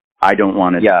not. I don't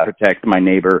want to protect my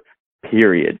neighbor,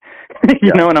 period.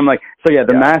 You know, and I'm like, so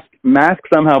the mask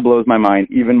somehow blows my mind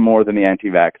even more than the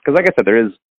anti-vax. Because like I said, there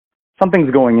is,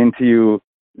 something's going into you.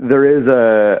 There is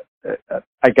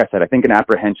like I said, I think an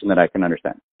apprehension that I can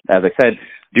understand. As I said,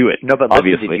 do it. No, but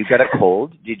obviously. Did you get a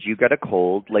cold? Did you get a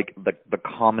cold, like the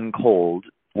common cold,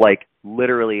 like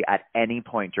literally at any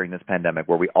point during this pandemic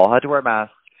where we all had to wear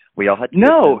masks? We all had to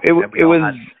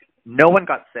no one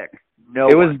got sick. No,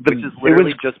 which is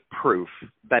literally just proof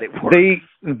that it worked.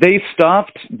 They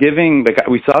stopped giving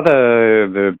we saw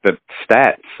the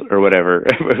stats or whatever.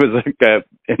 It was like a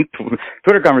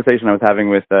Twitter conversation I was having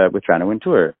with Trana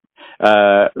Wintour,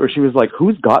 where she was like,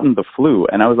 "Who's gotten the flu?"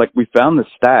 And I was like, "We found the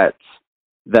stats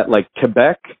that like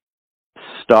Quebec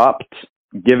stopped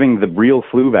giving the real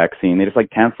flu vaccine. They just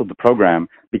like canceled the program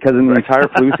because in the entire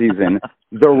flu season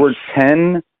there were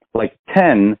 10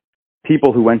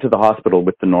 people who went to the hospital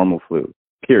with the normal flu,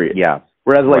 period. Yeah.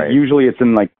 Whereas, like, usually it's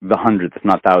in, like, the hundreds, if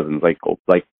not thousands. Like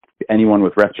anyone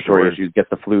with respiratory issues gets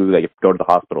the flu, they go to the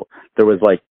hospital. There was,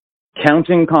 like,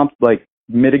 counting,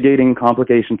 mitigating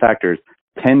complication factors,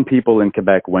 10 people in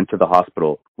Quebec went to the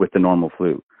hospital with the normal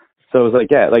flu. So it was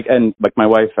like, and, like, my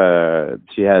wife,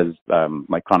 she has,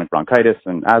 like, chronic bronchitis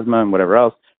and asthma and whatever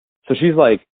else. So she's,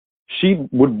 like, she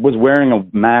was wearing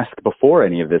a mask before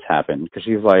any of this happened because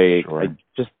she's like,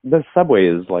 just the subway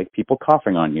is like people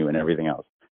coughing on you and everything else.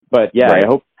 But I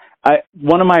hope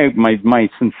one of my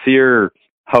sincere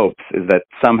hopes is that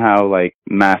somehow like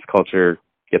mask culture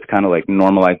gets kind of like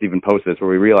normalized even post this, where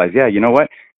we realize, you know what?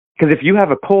 Because if you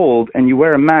have a cold and you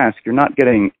wear a mask, you're not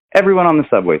getting everyone on the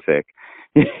subway sick.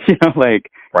 You know, like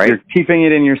you're keeping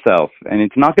it in yourself, and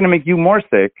it's not going to make you more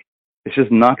sick. It's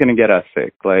just not going to get us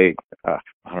sick. Like,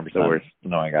 100%. The worst.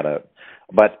 No, I got it.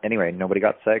 But anyway, nobody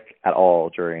got sick at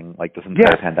all during like this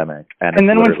entire pandemic. And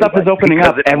then when stuff is opening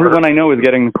up, everyone I know is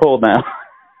getting the cold now.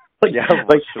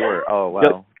 Sure. Oh,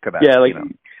 wow. Quebec,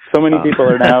 so many people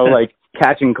are now like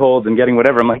catching colds and getting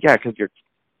whatever. I'm like, because you're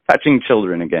touching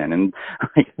children again. And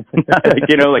like,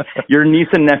 you know, like your niece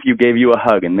and nephew gave you a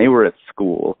hug and they were at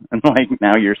school and like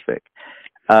now you're sick.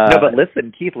 No, but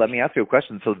listen, Keith, let me ask you a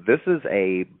question. So this is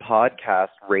a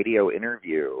podcast radio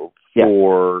interview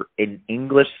for an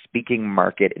English-speaking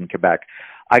market in Quebec.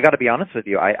 I got to be honest with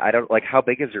you. I don't like, how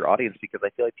big is your audience? Because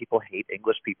I feel like people hate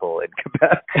English people in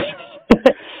Quebec.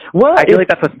 Well, I feel like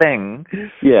that's a thing.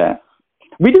 Yeah.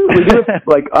 We do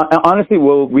like, honestly,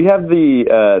 well, we have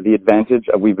the advantage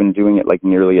of we've been doing it like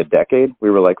nearly a decade.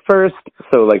 We were like first,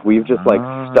 so like we've just like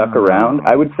stuck around.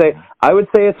 I would say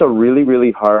it's a really,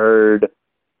 really hard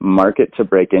market to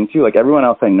break into. Like everyone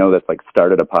else I know that's like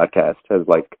started a podcast has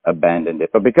like abandoned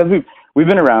it. But because we've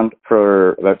been around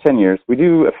for about 10 years, we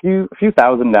do a few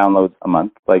thousand downloads a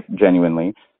month, like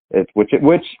genuinely. Which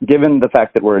given the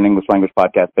fact that we're an English language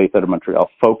podcast based out of Montreal,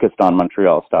 focused on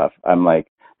Montreal stuff, I'm like,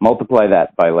 multiply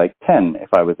that by like 10 if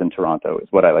I was in Toronto is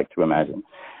what I like to imagine.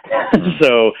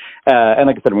 So, and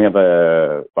like I said, we have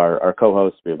our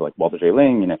co-hosts. We have like Walter J.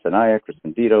 Ling, Ines Anaya,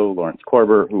 Kristen Dito, Lawrence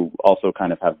Korber, who also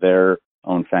kind of have their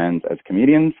own fans as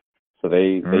comedians. So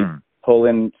they pull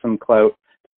in some clout.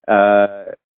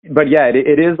 But yeah,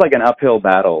 it is like an uphill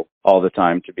battle all the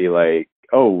time to be like,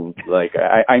 oh, like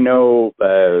I know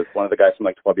one of the guys from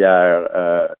like Trois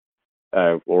Bières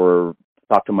or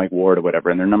talk to Mike Ward or whatever,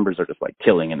 and their numbers are just like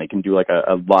killing, and they can do like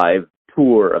a live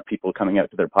tour of people coming out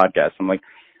to their podcast. I'm like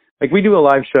we do a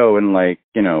live show and like,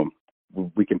 you know,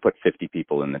 we can put 50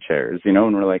 people in the chairs, you know,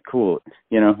 and we're like, cool,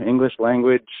 you know, English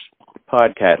language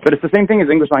podcast. But it's the same thing as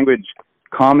English language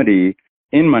comedy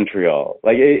in Montreal.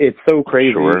 Like it's so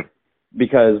crazy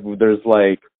because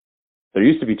there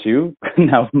used to be two.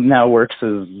 now Works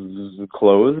is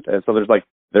closed. And so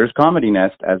there's Comedy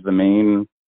Nest as the main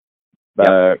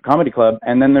comedy club,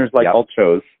 and then there's like alt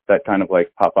shows that kind of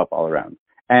like pop up all around.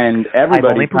 And everybody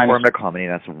I've only performed at Comedy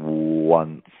Nest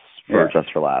once for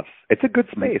Just for Laughs. It's a good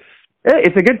space.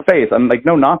 It's a good space. I'm like,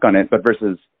 no knock on it, but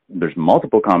versus there's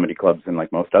multiple comedy clubs in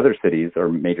like most other cities or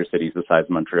major cities besides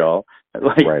Montreal.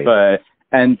 Like,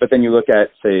 but then you look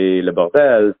at say Le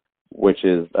Bordel, which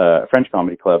is a French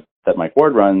comedy club that Mike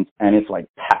Ward runs, and it's like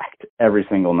packed every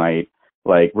single night,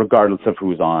 like regardless of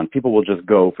who's on. People will just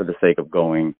go for the sake of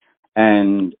going.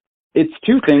 And it's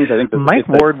two things. I think Mike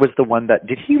Ward was the one that,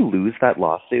 did he lose that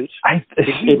lawsuit?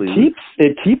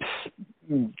 It keeps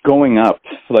going up.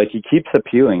 Like he keeps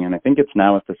appealing, and I think it's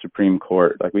now at the Supreme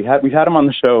Court. Like we've had him on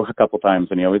the show a couple times,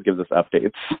 and he always gives us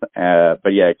updates.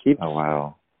 But yeah, it keeps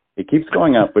it keeps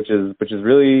going up, which is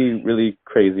really, really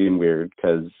crazy and weird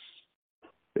because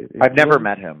I've never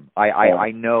met him.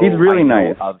 I know he's really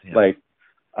nice. Of him. Like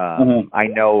I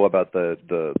know about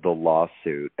the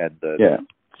lawsuit and the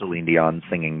Celine Dion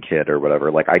singing kid or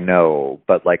whatever. Like I know,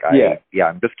 but like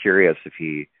I'm just curious if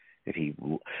he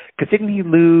because didn't he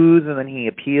lose and then he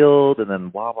appealed and then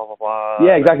blah blah blah blah.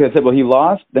 Yeah, exactly. That's it. Well, he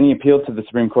lost, then he appealed to the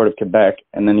Supreme Court of Quebec,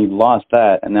 and then he lost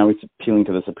that, and now he's appealing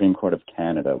to the Supreme Court of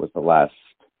Canada. Was the last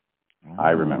I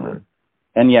remember.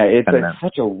 And yeah, it's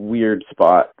such a weird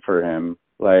spot for him.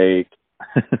 Like,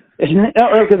 especially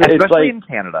like, in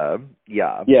Canada,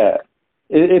 yeah.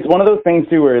 It's one of those things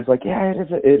too, where it's like,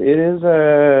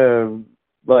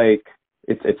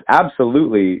 it's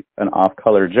absolutely an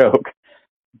off-color joke,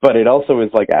 but it also is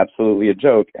like absolutely a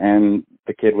joke. And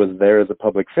the kid was there as a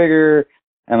public figure,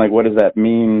 and like, what does that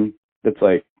mean? It's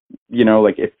like, you know,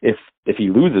 like if he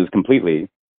loses completely,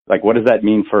 like, what does that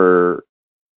mean for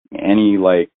any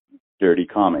like dirty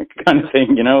comic kind of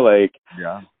thing? You know, like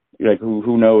like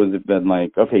who knows? If then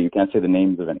like, okay, you can't say the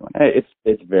names of anyone.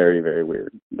 It's very, very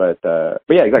weird. But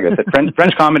yeah, exactly. I said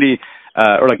French comedy,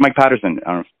 or like Mike Patterson.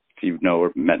 I don't know if you know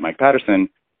or met Mike Patterson.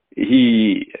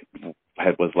 He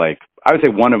was like, I would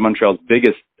say one of Montreal's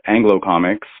biggest Anglo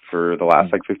comics for the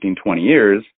last like 15, 20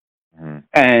 years.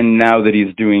 And now that he's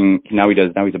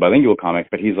a bilingual comic,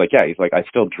 but he's like, I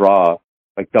still draw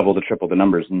like double to triple the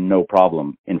numbers, no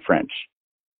problem in French.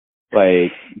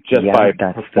 Like just by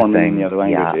performing in the other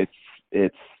language,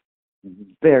 it's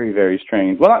very, very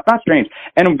strange. Well, not strange.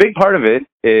 And a big part of it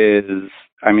is,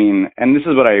 I mean, and this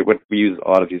is what we use a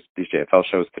lot of these JFL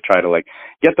shows to try to like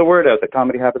get the word out that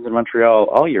comedy happens in Montreal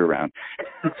all year round.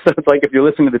 So it's like if you're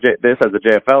listening to this as a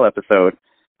JFL episode,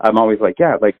 I'm always like,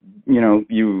 yeah, like, you know,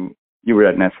 you were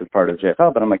at Nest as part of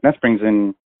JFL, but I'm like, Nest brings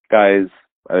in guys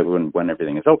when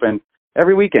everything is open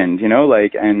every weekend, you know,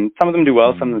 like, and some of them do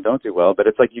well, some of them don't do well, but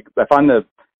it's like I find the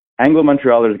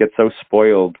Anglo-Montrealers get so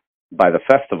spoiled by the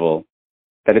festival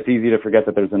that it's easy to forget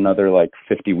that there's another like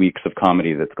 50 weeks of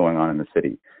comedy that's going on in the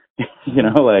city. You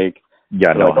know, like,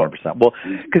 yeah, no, 100%. Well,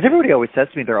 because everybody always says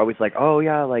to me, they're always like, oh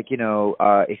yeah, like, you know,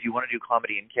 if you want to do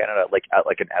comedy in Canada, like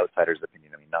an outsider's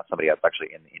opinion, I mean, not somebody that's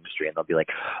actually in the industry, and they'll be like,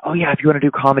 oh yeah, if you want to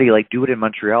do comedy, like do it in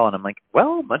Montreal. And I'm like,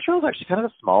 well, Montreal's actually kind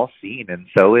of a small scene, and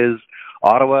so is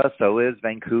Ottawa, so is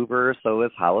Vancouver, so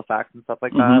is Halifax and stuff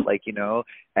like that. Like, you know,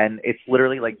 and it's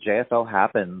literally like JFL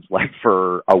happens like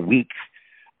for a week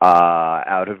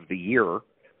out of the year.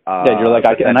 Yeah, you're like,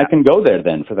 I can go there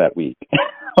then for that week.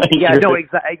 Like, yeah, no,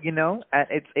 exactly. You know,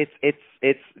 it's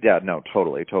yeah, no,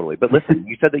 totally. But listen,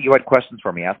 you said that you had questions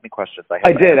for me. Ask me questions.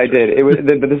 I did. It was,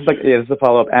 but this is like, this is a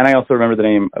follow up, and I also remember the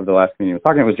name of the last meeting I was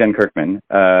talking. It was Jen Kirkman,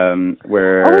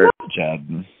 where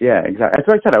Jen. Yeah, exactly. That's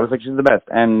what I said. I was like, she's the best,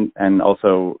 and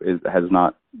also has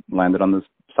not landed on this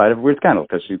side of Weird Scandal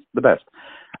because she's the best.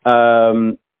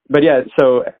 But yeah,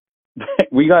 so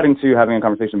we got into having a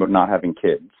conversation about not having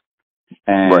kids.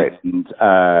 And Right.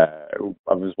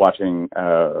 I was watching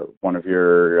one of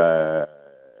your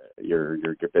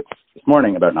bits this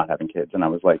morning about not having kids, and I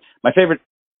was like, my favorite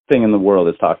thing in the world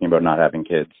is talking about not having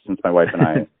kids, since my wife and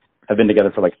I have been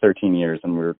together for like 13 years,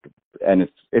 and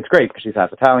it's great because she's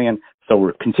half Italian, so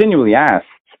we're continually asked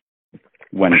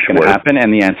when it's going to happen,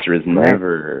 and the answer is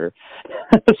never.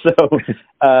 So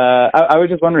I was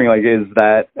just wondering, like, is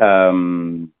that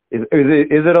is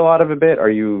it a lot of a bit? Are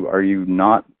you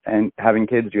not having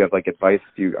kids? Do you have like advice?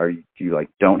 Do you like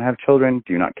don't have children?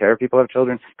 Do you not care if people have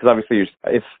children? Because obviously,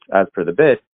 if as per the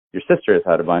bit, your sister has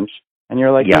had a bunch, and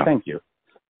you're like, no, thank you.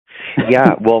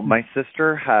 Yeah, well, my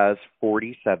sister has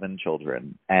 47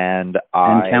 children, and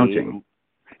counting.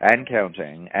 And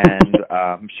counting. And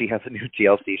she has a new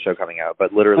TLC show coming out.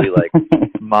 But literally, like,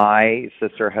 my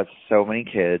sister has so many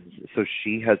kids, so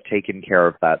she has taken care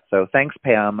of that. So thanks,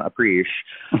 Pam. Appreciate.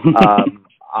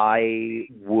 I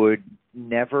would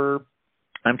never...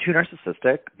 I'm too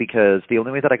narcissistic because the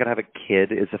only way that I could have a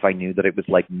kid is if I knew that it was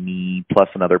like me plus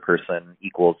another person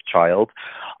equals child.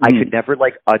 I could never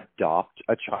like adopt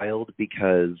a child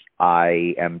because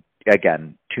I am,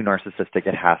 again, too narcissistic.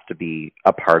 It has to be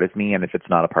a part of me, and if it's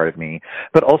not a part of me.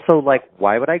 But also, like,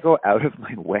 why would I go out of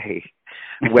my way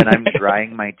when I'm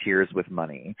drying my tears with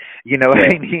money? You know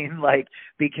what I mean? Like,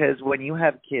 because when you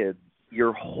have kids,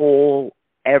 your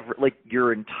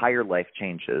your entire life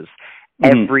changes.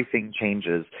 Everything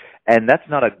changes, and that's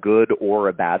not a good or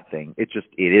a bad thing. It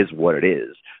is what it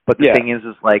is. But the thing is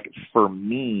like, for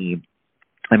me,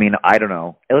 I mean, I don't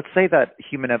know. Let's say that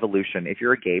human evolution, if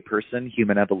you're a gay person,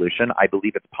 human evolution, I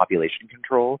believe it's population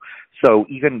control. So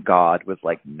even God was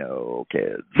like, no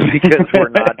kids, because we're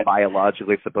not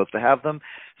biologically supposed to have them.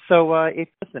 So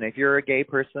if you're a gay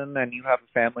person and you have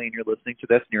a family and you're listening to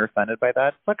this and you're offended by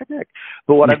that, suck a dick.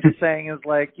 But what I'm just saying is,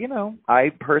 like, you know,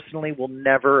 I personally will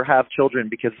never have children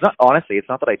because honestly, it's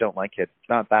not that I don't like kids. It's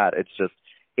not that. It's just,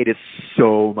 it is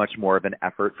so much more of an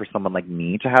effort for someone like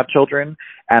me to have children.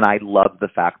 And I love the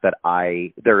fact that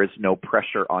there is no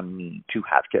pressure on me to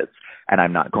have kids. And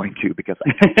I'm not going to because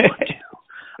I don't want to.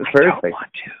 Perfect.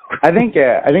 I think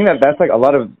that's like a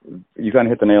lot of, you kind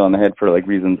of hit the nail on the head for like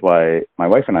reasons why my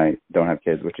wife and I don't have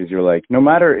kids, which is you're like, no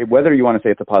matter whether you want to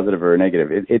say it's a positive or a negative,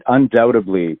 it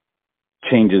undoubtedly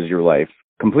changes your life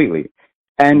completely.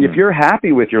 And if you're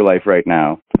happy with your life right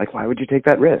now, like, why would you take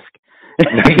that risk?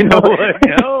 You know,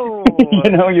 No.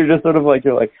 You know, you're just sort of like,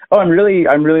 you're like, oh, I'm really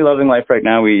loving life right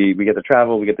now. We get to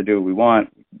travel, we get to do what we want.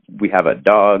 We have a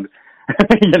dog.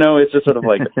 You know, it's just sort of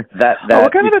like that.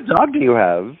 What kind of a dog do you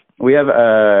have? We have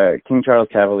a King Charles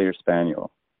Cavalier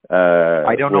Spaniel.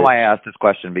 I don't know why I asked this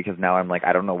question because now I'm like,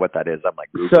 I don't know what that is. I'm like,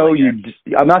 Googling so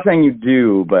it. I'm not saying you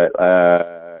do, but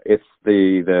it's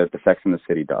the Sex and the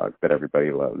City dog that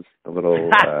everybody loves. The little.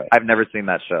 I've never seen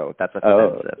that show. That's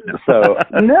offensive. So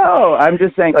no, I'm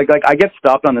just saying, like I get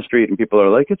stopped on the street and people are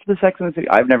like, it's the Sex and the City.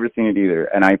 I've never seen it either,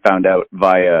 and I found out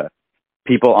via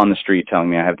people on the street telling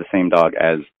me I have the same dog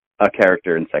as a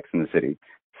character in Sex and the City.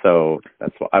 So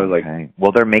that's what I was like.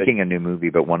 Well, they're making a new movie,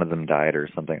 but one of them died or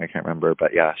something. I can't remember.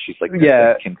 But yeah, she's like,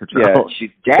 Kim Cattrall. Yeah. She's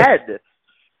dead.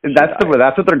 That's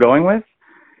what they're going with.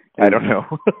 I don't know.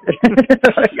 I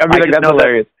mean, like, that's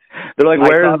hilarious. They're like,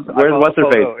 where's what's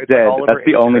her face? Dead. That's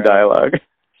the only dialogue.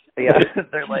 Yeah,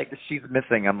 they're like, she's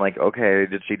missing. I'm like, okay,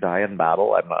 did she die in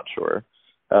battle? I'm not sure.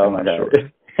 Oh my god.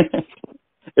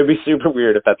 It'd be super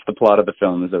weird if that's the plot of the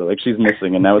film, is that like she's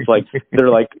missing, and now it's like they're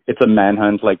like it's a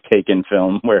manhunt, like Taken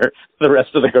film, where the rest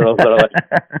of the girls are like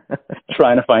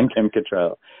trying to find Kim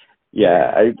Cattrall.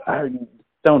 Yeah, I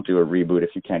don't do a reboot if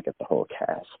you can't get the whole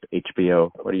cast.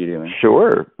 HBO, what are you doing?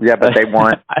 Sure, yeah, but they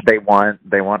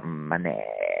want money.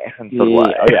 And so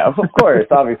yeah, of course,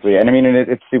 obviously, and I mean,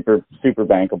 it's super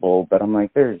bankable. But I'm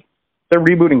like, they're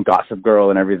rebooting Gossip Girl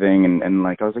and everything, and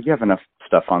like I was like, you have enough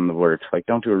stuff on the works. Like,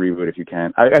 don't do a reboot if you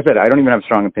can. I said I don't even have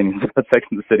strong opinions about Sex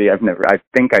and the City. I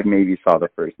think I maybe saw the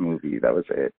first movie. That was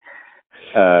it.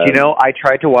 You know, I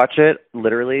tried to watch it,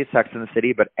 literally, Sex and the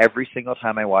City, but every single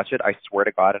time I watch it, I swear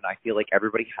to God, and I feel like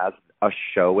everybody has a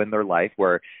show in their life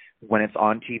where when it's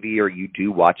on TV or you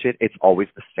do watch it, it's always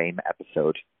the same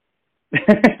episode.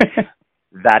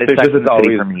 That is Sex and the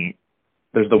City for me.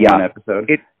 There's the one episode.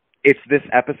 It's this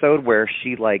episode where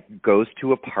she, like, goes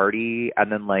to a party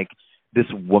and then, like, this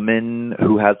woman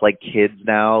who has, like, kids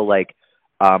now, like,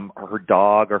 her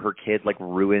dog or her kid, like,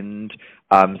 ruined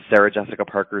Sarah Jessica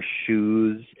Parker's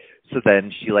shoes. So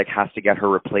then she, like, has to get her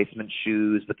replacement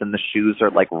shoes, but then the shoes are,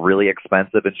 like, really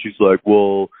expensive. And she's like,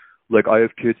 well, like, I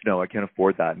have kids now. I can't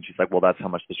afford that. And she's like, well, that's how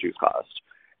much the shoes cost.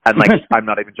 And like, I'm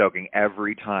not even joking.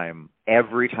 Every time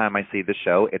I see the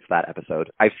show, it's that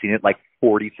episode. I've seen it like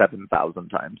 47,000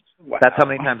 times. Wow. That's how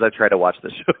many times I've tried to watch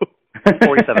the show.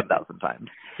 47,000 times.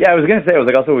 Yeah, I was gonna say, it was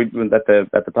like also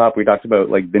at the top we talked about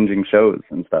like binging shows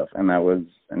and stuff, and that was,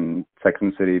 and Sex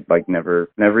and the City like never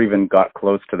even got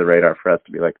close to the radar for us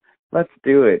to be like, let's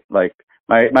do it. Like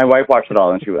my wife watched it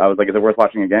all, and I was like, is it worth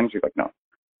watching again? She's like, no.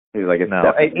 He's like, it's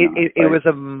no, it was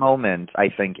a moment, I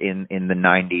think, in the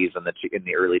 90s and in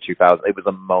the early 2000s. It was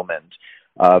a moment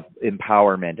of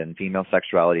empowerment and female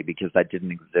sexuality because that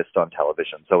didn't exist on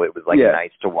television. So it was like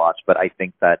nice to watch, but I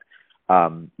think that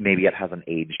maybe it hasn't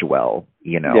aged well,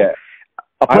 you know. Yeah.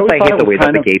 I hate the way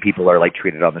that the gay people are like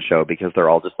treated on the show because they're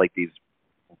all just like these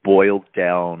boiled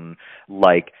down,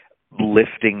 like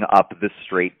lifting up the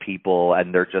straight people,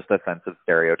 and they're just offensive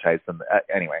stereotypes. And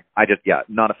anyway,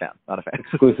 not a fan.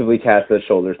 Exclusively cast as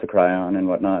shoulders to cry on and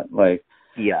whatnot. Like,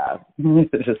 yeah,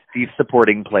 it's just these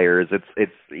supporting players.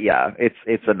 It's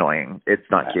annoying. It's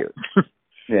not cute.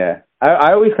 Yeah,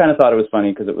 I always kind of thought it was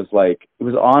funny because it was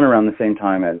on around the same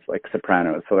time as like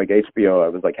Sopranos. So like HBO, I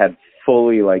was like had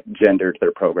fully like gendered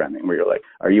their programming where you're like,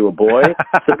 are you a boy?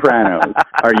 Sopranos.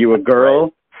 Are you a girl?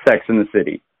 Right. Sex and the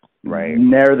City. Right.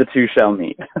 Ne'er the two shall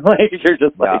meet. Like you're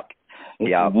just like,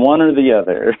 one or the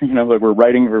other. You know, like we're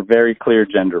writing for very clear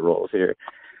gender roles here.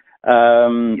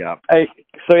 The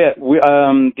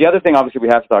other thing obviously we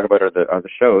have to talk about are the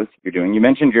shows you're doing. You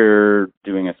mentioned you're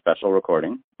doing a special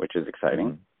recording, which is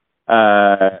exciting.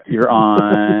 You're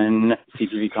on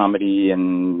CTV Comedy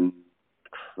and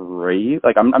Crave.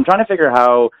 Like I'm trying to figure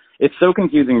how it's so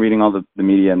confusing reading all the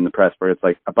media and the press where it's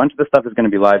like a bunch of the stuff is going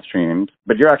to be live streamed,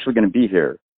 but you're actually going to be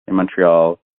here in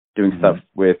Montreal doing stuff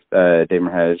with Dave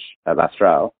Merheje at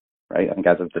L'Astral, right? I think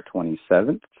as of the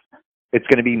 27th. It's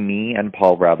going to be me and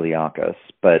Paul Rabliakis,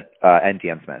 and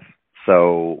Deanne Smith.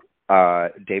 So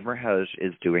Dave Merheje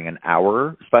is doing an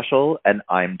hour special, and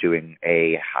I'm doing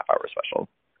a half-hour special.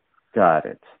 Got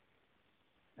it.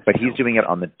 But he's doing it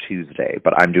on the Tuesday,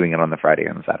 but I'm doing it on the Friday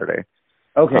and Saturday.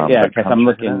 Okay, because I'm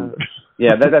looking.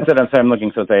 Yeah, that's it. I'm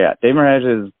looking. So Dave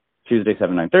Merheje is Tuesday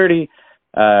 7-9:30.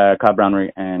 Cobb Brownry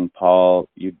and Paul,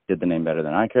 you did the name better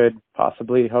than I could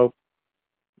possibly hope.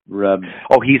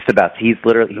 He's the best. He's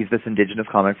this indigenous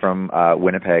comic from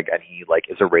Winnipeg, and he like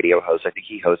is a radio host. I think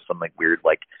he hosts some like weird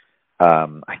like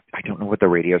I don't know what the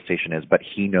radio station is, but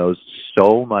he knows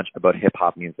so much about hip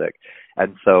hop music.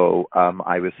 And so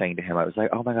I was saying to him, I was like,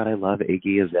 oh my God, I love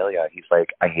Iggy Azalea. He's like,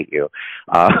 I hate you.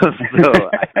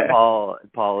 Paul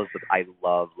is I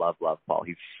love Paul.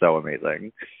 He's so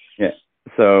amazing. Yeah.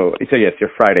 So yes, you're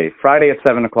Friday at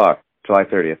 7:00, July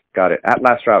 30th. Got it. At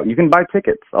L'Astral. You can buy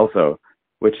tickets also,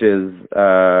 which is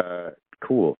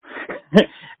cool.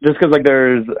 Just because like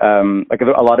there's like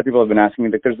a lot of people have been asking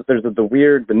me, like there's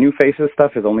the New Faces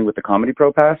stuff is only with the Comedy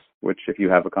Pro Pass, which if you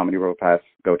have a Comedy Pro Pass,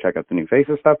 go check out the New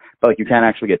Faces stuff. But like you can't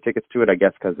actually get tickets to it, I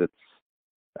guess, because it's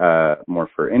more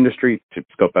for industry to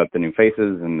scope out the New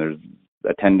Faces, and there's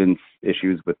attendance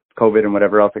issues with COVID and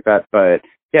whatever else like that. But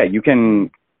yeah, you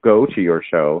can go to your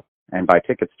show and buy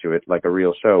tickets to it like a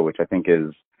real show, which I think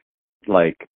is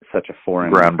like such a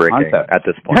foreign groundbreaking concept at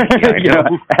this point. Yeah, I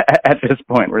know. At this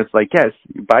point where it's like, yes,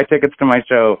 buy tickets to my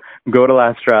show, go to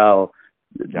L'Astral,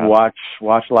 watch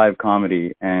live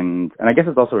comedy, and I guess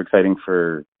it's also exciting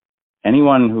for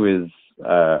anyone who is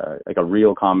like a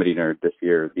real comedy nerd this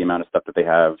year. The amount of stuff that they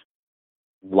have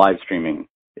live streaming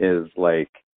is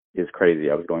crazy.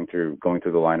 I was going through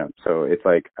the lineup, so it's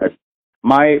like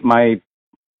my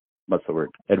what's the word?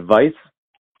 Advice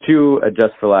to a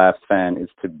Just for Laughs fan is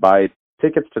to buy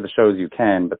tickets to the shows you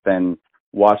can, but then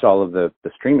watch all of the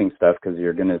streaming stuff, because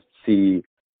you're going to see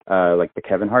like the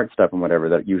Kevin Hart stuff and whatever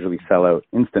that usually sell out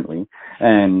instantly.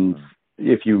 And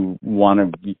if you want to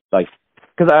be like,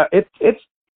 because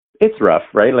it's rough,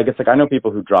 right? Like it's like I know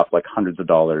people who drop like hundreds of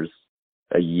dollars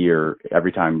a year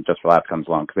every time Just for Laughs comes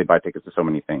along because they buy tickets to so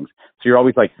many things. So you're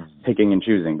always like picking and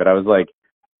choosing. But I was like,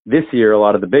 this year a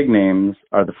lot of the big names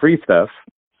are the free stuff,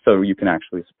 so you can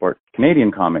actually support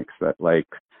Canadian comics that like,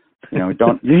 you know,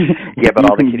 don't. Yeah, but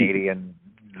all the Canadians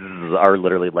are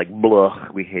literally like, blah,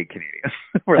 we hate Canadians.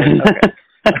 We're like,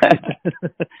 okay.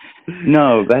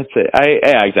 No, that's it.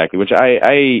 Yeah, exactly. Which I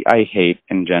hate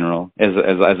in general as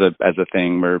a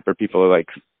thing where people are like,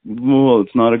 well,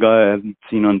 it's not a guy I haven't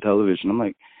seen on television. I'm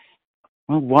like,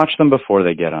 well, watch them before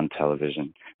they get on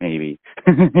television, maybe.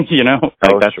 You know?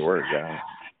 Like that's sure, yeah.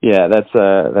 Yeah, that's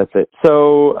it.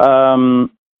 So,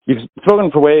 you've spoken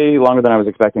for way longer than I was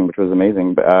expecting, which was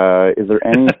amazing. But is there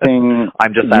anything?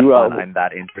 I'm just that fun. I'm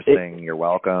that interesting. You're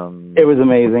welcome. It was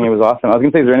amazing. It was awesome. I was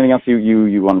going to say, is there anything else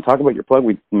you want to talk about? Your plug.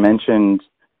 We mentioned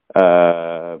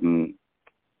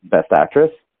Best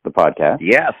Actress the podcast.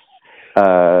 Yes.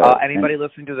 Anybody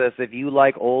listening to this, if you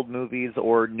like old movies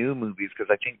or new movies, because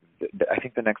I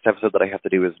think the next episode that I have to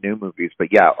do is new movies. But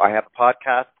yeah, I have a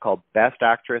podcast called Best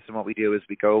Actress, and what we do is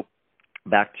we go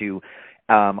back to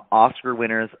Oscar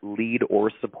winners, lead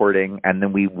or supporting, and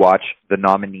then we watch the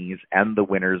nominees and the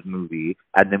winners movie,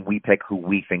 and then we pick who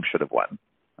we think should have won.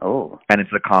 Oh, and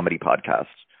it's a comedy podcast.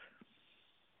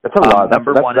 That's a lot. That's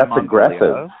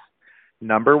aggressive.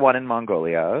 Number one in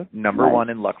Mongolia, number one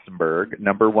in Luxembourg,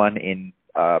 number one in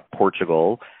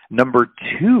Portugal, number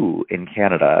two in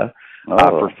Canada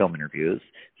for film interviews.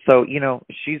 So, you know,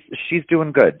 she's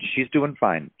doing good. She's doing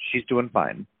fine.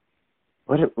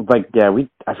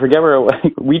 I forget where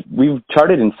we've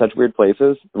charted in such weird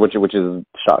places, which is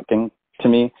shocking to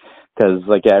me, because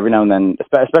every now and then,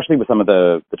 especially with some of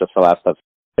the Just for Laughs stuff,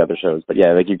 the other shows, but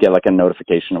yeah, you get a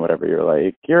notification or whatever. You're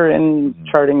like, you're in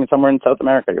charting somewhere in South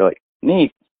America. You're like,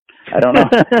 neat. I don't know.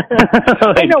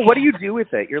 I know. What do you do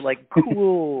with it? You're like,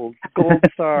 cool, gold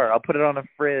star. I'll put it on a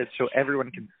fridge so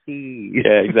everyone can see.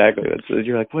 Yeah, exactly.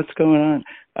 You're like, what's going on?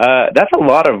 That's a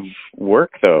lot of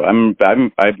work, though.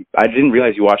 I didn't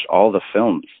realize you watched all the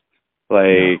films.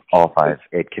 All five.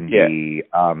 It can be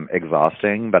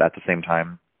exhausting, but at the same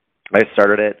time, I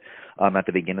started it at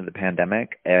the beginning of the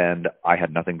pandemic, and I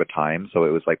had nothing but time, so it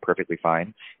was perfectly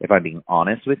fine. If I'm being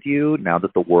honest with you, now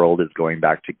that the world is going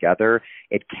back together,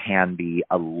 it can be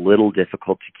a little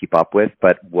difficult to keep up with,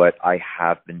 but what I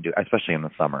have been doing, especially in the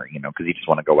summer, because you just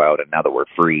want to go out, and now that we're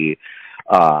free,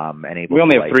 and able we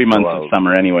only to, have 3 months of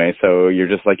summer anyway, so you're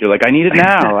like, I need it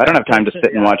now. I don't have time to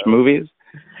sit and watch movies.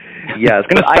 Yes, it's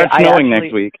going to start snowing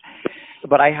next week.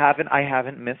 But I haven't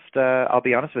missed. I'll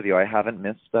be honest with you. I haven't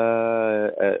missed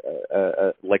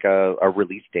a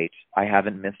release date. I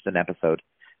haven't missed an episode.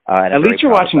 At least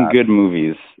you're watching good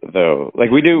movies, though.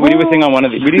 We do a thing on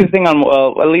we do a thing on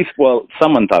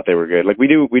someone thought they were good. We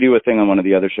do a thing on one of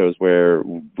the other shows where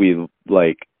we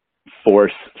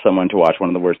force someone to watch one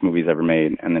of the worst movies ever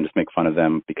made, and then just make fun of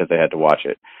them because they had to watch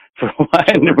it for a while.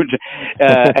 And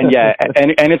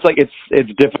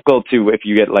it's difficult to, if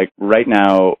you get right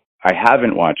now. I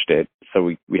haven't watched it, so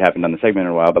we haven't done the segment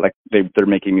in a while, but they're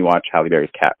making me watch Halle Berry's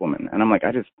Catwoman, and I'm like,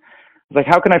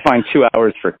 how can I find 2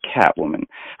 hours for Catwoman?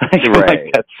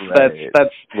 Right. That's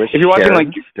if you're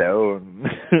watching Stone.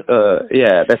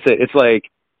 Yeah, that's it. It's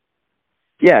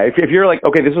if you're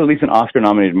okay, this was at least an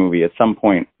Oscar-nominated movie. At some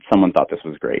point, someone thought this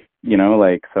was great,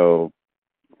 so.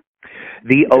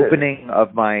 The opening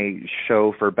of my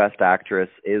show for Best Actress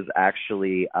is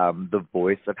actually the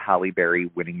voice of Halle Berry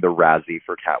winning the Razzie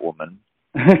for Catwoman.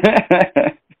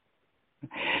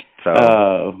 So.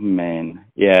 Oh, man.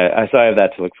 Yeah, so I have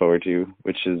that to look forward to,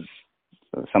 which is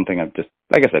something I've just,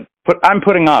 like I said, I'm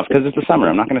putting off because it's the summer.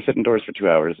 I'm not going to sit indoors for 2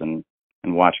 hours and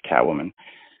watch Catwoman.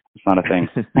 It's not a thing.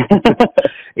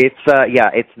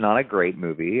 It's not a great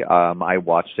movie. I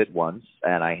watched it once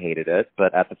and I hated it,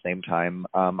 but at the same time,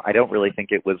 I don't really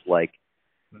think it was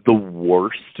the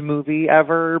worst movie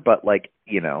ever, but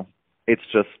it's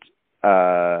just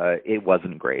it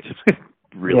wasn't great.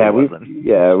 Really wasn't.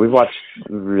 We've watched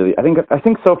really. I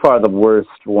think so far the worst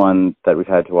one that we've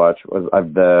had to watch was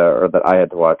that I had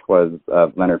to watch was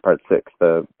Leonard Part 6,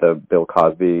 the Bill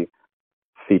Cosby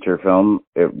feature film.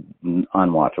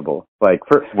 Unwatchable. What's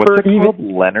it called?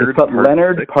 Leonard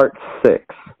Part 6,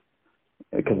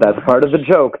 because that's part of the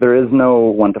joke. There is no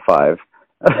 1 to 5.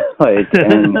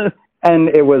 and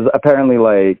it was apparently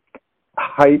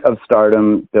height of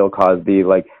stardom. Bill Cosby.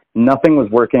 Nothing was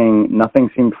working. Nothing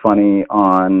seemed funny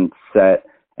on set.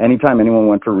 Anytime anyone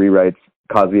went for rewrites,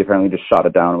 Cosby apparently just shot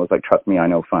it down and was like, "Trust me, I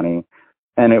know funny."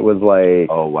 And it was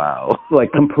oh wow,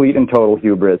 complete and total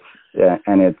hubris. Yeah,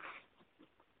 and it's.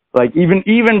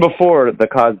 Even before the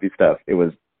Cosby stuff, it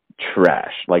was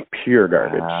trash, pure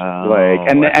garbage. Wow.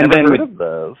 And then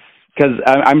because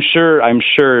I'm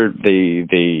sure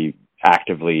they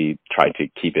actively tried to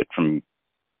keep it from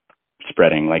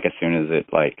spreading. As soon as it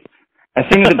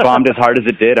bombed as hard as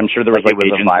it did, I'm sure there was it was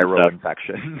agents a viral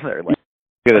infection.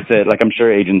 Yeah, that's it. I'm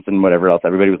sure agents and whatever else,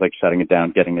 everybody was shutting it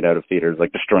down, getting it out of theaters,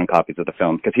 destroying copies of the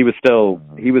film because he was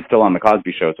still on the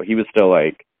Cosby Show, so he was still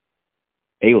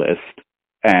A-list.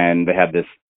 And they had this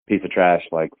piece of trash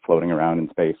floating around in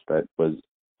space that was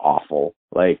awful.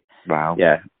 Wow.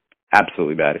 Yeah,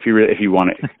 absolutely bad. If you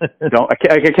want to,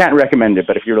 I can't recommend it.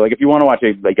 But if you want to watch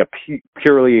a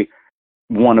purely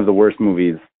one of the worst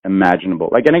movies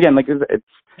imaginable. And again,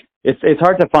 it's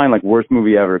hard to find worst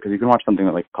movie ever because you can watch something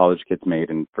that college kids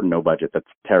made and for no budget that's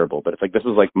terrible. But it's this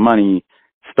was money,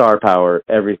 star power,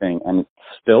 everything, and it's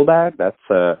still bad. That's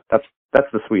the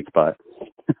sweet spot.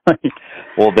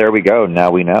 Well, there we go. Now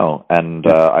we know, and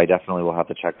I definitely will have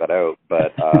to check that out.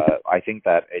 But I I think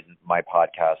that in my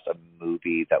podcast, a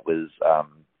movie that was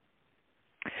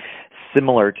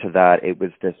similar to that, it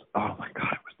was this, oh my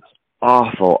God, it was this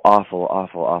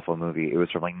awful movie. It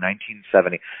was from like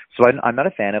 1970. So I'm not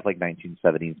a fan of like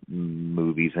 1970s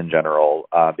movies in general,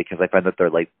 because I find that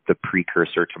they're like the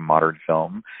precursor to modern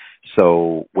film.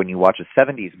 So when you watch a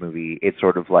 70s movie, it's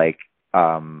sort of like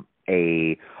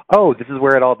this is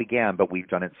where it all began, but we've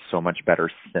done it so much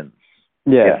better since.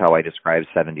 Yeah. Is how I describe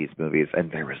 70s movies. And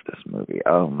there was this movie.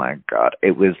 Oh my God.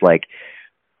 It was like,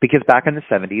 because back in the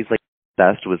 70s, like,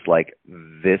 Obsessed was like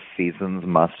this season's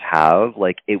must have.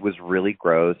 Like, it was really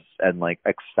gross and like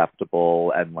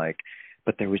acceptable and like,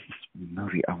 but there was this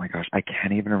movie, oh my gosh, I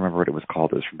can't even remember what it was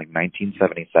called. It was from like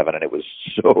 1977 and it was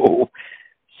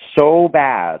so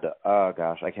bad. Oh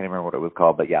gosh, I can't even remember what it was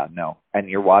called, but yeah, no. And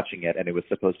you're watching it and it was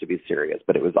supposed to be serious,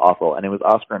 but it was awful and it was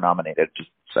Oscar nominated. Just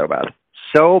so bad.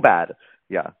 So bad.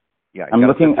 Yeah. Yeah. I'm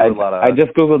looking, I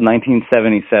just Googled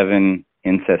 1977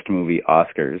 incest movie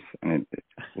Oscars and it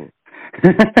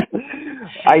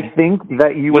I think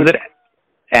that you was it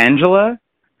Angela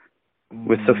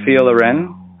with Sophia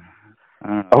Loren?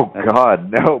 Oh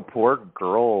God, no, poor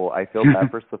girl. I feel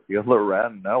bad for Sophia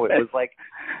Loren. No, it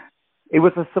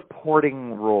was a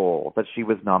supporting role that she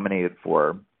was nominated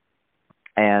for,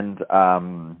 and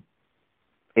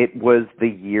it was the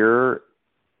year.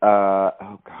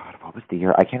 Oh God, what was the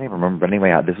year? I can't even remember. But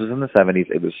anyway, this was in the 70s.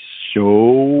 It was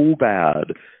so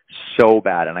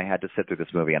bad, and I had to sit through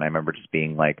this movie. And I remember just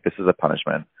being like, "This is a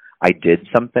punishment. I did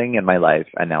something in my life,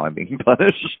 and now I'm being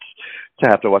punished to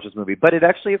have to watch this movie." But it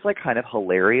actually is like kind of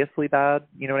hilariously bad.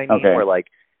 You know what I mean? Okay. Where like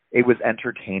it was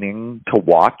entertaining to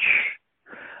watch.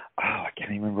 Oh, I can't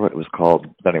even remember what it was called.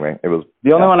 But anyway, it was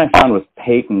the only one I found was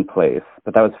Peyton Place,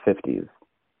 but that was 50s.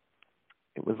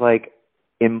 It was like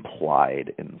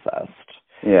implied incest.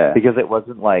 Yeah. Because it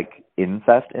wasn't like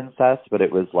incest, but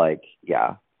it was like,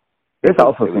 yeah. This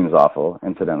also seems awful,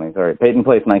 incidentally. Sorry. Peyton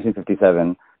Place,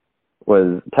 1957,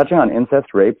 was touching on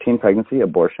incest, rape, teen pregnancy,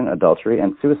 abortion, adultery,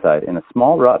 and suicide in a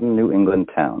small, rotten New England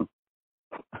town.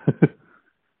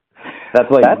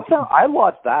 I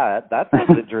watched that. That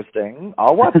sounds interesting.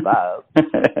 I'll watch that.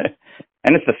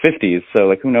 And it's the 50s, so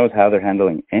like who knows how they're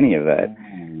handling any of that.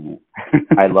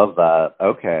 I love that.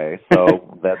 Okay,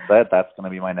 so that's going to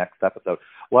be my next episode.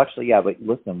 Well, actually, yeah, but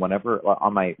listen, whenever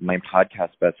on my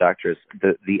podcast, Best Actress,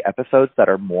 the episodes that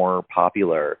are more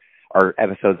popular are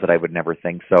episodes that I would never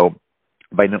think. So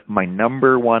my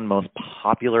number one most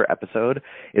popular episode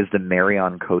is the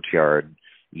Marion Cotillard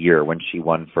year when she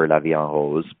won for La Vie en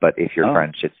Rose, but if you're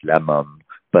French, it's La Môme.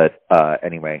 But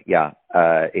anyway, yeah,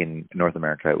 in North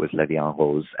America, it was La Vie en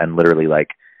Rose, and literally like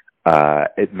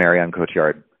Marion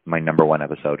Cotillard, my number one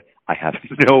episode. I have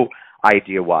no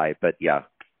idea why, but yeah,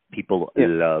 people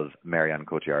love Marion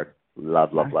Cotillard.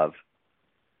 Love.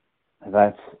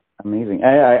 That's amazing.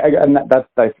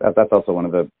 That's also one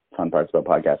of the fun parts about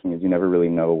podcasting is you never really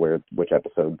know which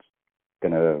episode's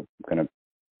gonna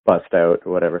bust out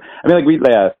or whatever. I mean,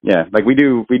 like we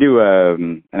do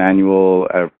an annual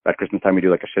at Christmas time we do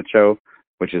like a shit show,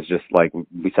 which is just like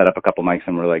we set up a couple mics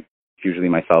and we're like usually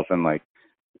myself and like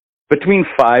between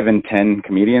 5 and 10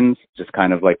 comedians just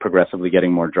kind of like progressively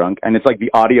getting more drunk, and it's like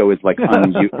the audio is like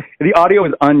the audio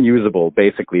is unusable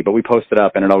basically, but we post it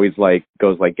up and it always like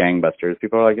goes like gangbusters.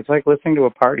 People are like, it's like listening to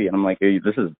a party, and I'm like, hey,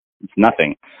 it's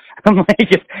nothing. I'm like,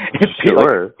 it's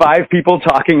sure. Like 5 people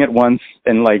talking at once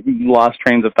and like lost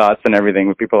trains of thoughts and everything.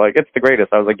 But people are like, it's the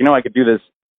greatest. I was like, I could do this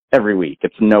every week.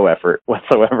 It's no effort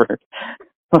whatsoever.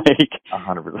 Like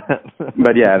 100%.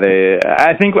 But yeah,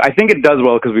 I think it does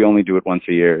well because we only do it once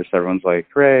a year. So everyone's like,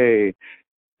 hooray!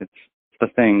 It's the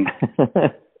thing.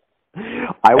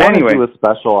 I want to do a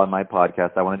special on my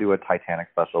podcast. I want to do a Titanic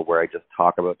special where I just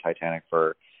talk about Titanic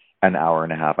for an hour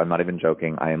and a half. I'm not even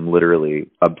joking. I am literally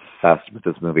obsessed with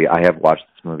this movie. I have watched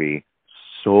this movie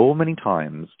so many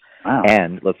times. Wow.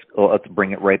 And let's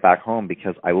bring it right back home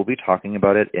because I will be talking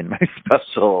about it in my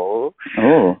special.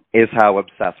 Oh, is how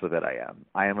obsessed with it I am.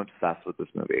 I am obsessed with this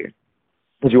movie.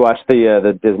 Did you watch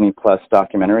the Disney Plus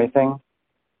documentary thing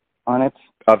on it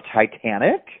of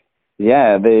Titanic?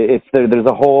 Yeah, there's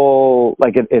a whole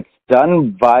like it's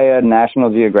done via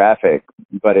National Geographic,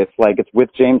 but it's with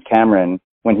James Cameron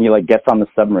when he like gets on the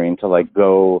submarine to like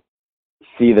go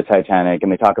see the Titanic,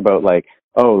 and they talk about like,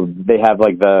 oh, they have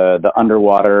like the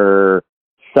underwater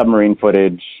submarine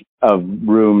footage of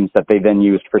rooms that they then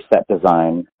used for set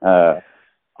design.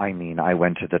 I mean, I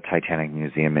went to the Titanic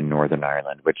Museum in Northern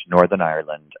Ireland, which Northern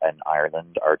Ireland and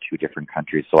Ireland are two different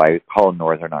countries. So I call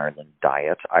Northern Ireland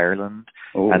Diet Ireland.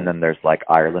 Ooh. And then there's like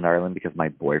Ireland because my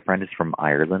boyfriend is from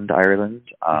Ireland.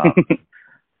 I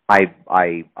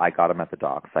got him at the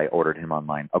docks. I ordered him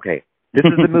online. Okay, This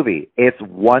is the movie. It's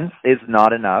Once Is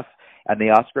Not Enough, and the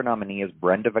Oscar nominee is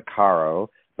Brenda Vaccaro,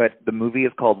 but the movie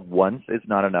is called Once Is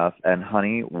Not Enough, and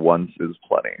honey, once is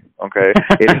plenty, okay?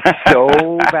 It is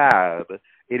so bad.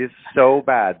 It is so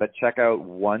bad, but check out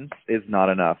Once Is Not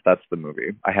Enough. That's the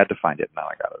movie. I had to find it, now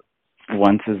I got it.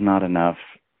 Once Is Not Enough.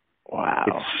 Wow.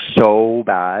 It's so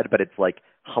bad, but it's, like,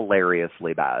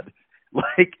 hilariously bad.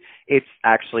 Like, it's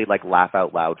actually, like, laugh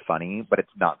out loud funny, but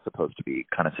it's not supposed to be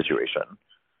kind of situation.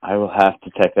 I will have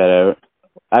to check that out.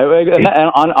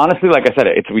 Honestly, like I said,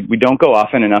 we don't go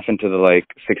often enough into the like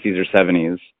 60s or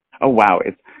 70s. Oh wow,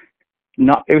 it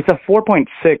was a 4.6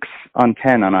 on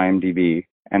 10 on IMDb,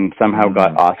 and somehow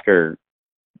got Oscar.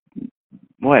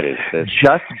 What is this?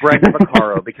 Just Brenda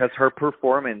Vaccaro, because her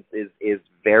performance is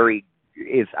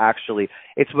actually,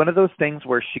 it's one of those things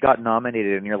where she got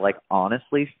nominated, and you're like,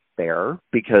 honestly, fair,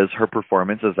 because her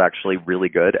performance is actually really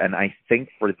good. And I think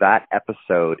for that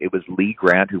episode, it was Lee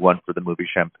Grant who won for the movie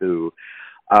Shampoo.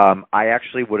 I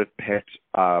actually would have picked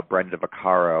Brenda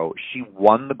Vaccaro. She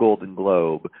won the Golden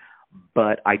Globe,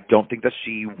 but I don't think that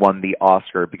she won the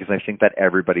Oscar, because I think that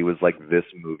everybody was like, this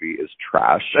movie is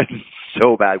trash. It's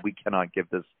so bad. We cannot give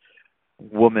this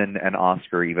woman an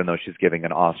Oscar, even though she's giving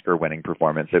an Oscar-winning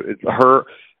performance.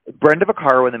 Brenda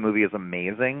Vaccaro in the movie is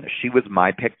amazing. She was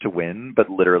my pick to win, but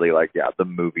literally, like, yeah, the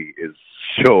movie is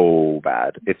so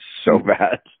bad. It's so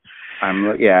bad. I'm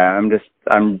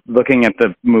looking at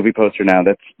the movie poster now.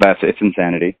 It's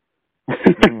insanity.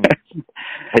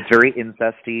 It's very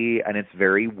incesty, and it's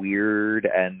very weird.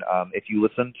 And if you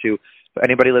listen to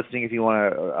anybody listening, if you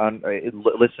want to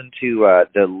listen to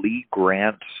the Lee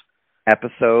Grant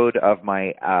episode of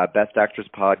my Best Actress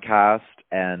podcast,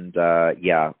 and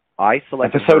I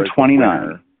selected episode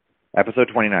 29. Episode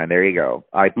 29. There you go.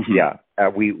 It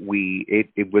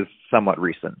was somewhat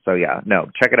recent, so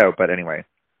check it out. But anyway,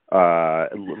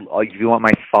 if you want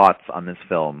my thoughts on this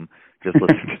film, just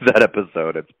listen to that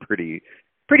episode. It's pretty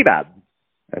bad.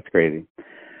 That's crazy.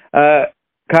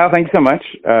 Kyle, thank you so much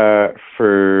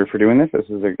for doing this. This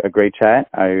was a great chat.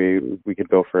 We could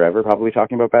go forever probably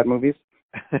talking about bad movies.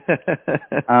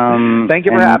 Thank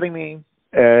you for having me.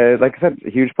 Like I said,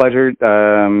 huge pleasure.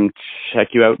 Check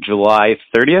you out July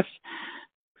 30th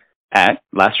at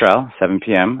Last Trial, 7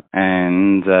 p.m.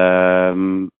 And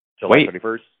July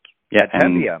 31st at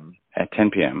 10 p.m. At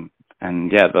 10 p.m.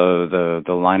 And yeah, the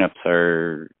lineups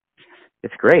are,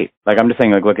 it's great. Like, I'm just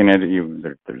saying, like, looking at you,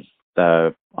 there's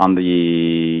on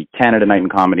the Canada Night in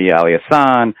Comedy, Ali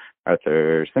Hassan,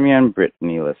 Arthur Simeon,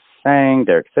 Brittany Lasang,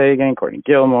 Derek Sagan, Courtney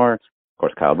Gilmore, of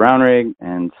course, Kyle Brownrigg,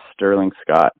 and Sterling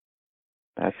Scott.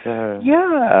 That's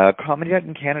Comedy Night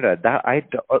in Canada. That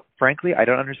frankly, I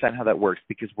don't understand how that works,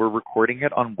 because we're recording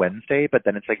it on Wednesday, but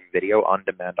then it's like video on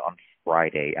demand on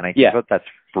Friday, and I think that's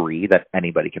free, that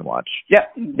anybody can watch. Yeah,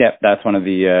 that's one of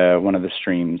the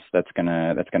streams that's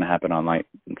gonna happen online.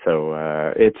 So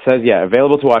it says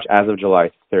available to watch as of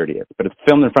July 30th, but it's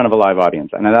filmed in front of a live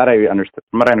audience, and that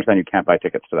from what I understand, you can't buy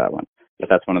tickets to that one, but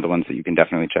that's one of the ones that you can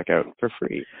definitely check out for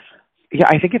free. Yeah,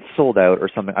 I think it's sold out or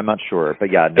something. I'm not sure, but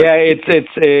yeah. No. Yeah, it's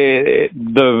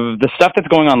the stuff that's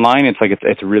going online. It's like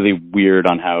it's really weird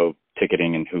on how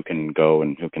ticketing and who can go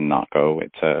and who can not go.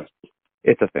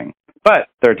 It's a thing. But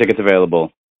there are tickets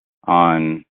available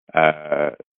on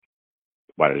why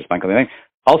did I just blank on the thing?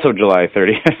 Also July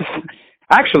 30th.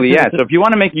 Actually, yeah. So if you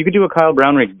want to you could do a Kyle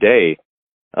Brownrigg day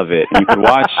of it.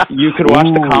 You could watch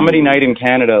the Comedy Night in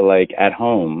Canada like at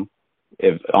home.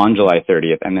 On July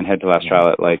 30th, and then head to Last Trial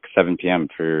at like 7 p.m.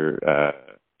 for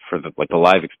the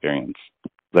live experience.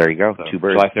 There you go. So, 2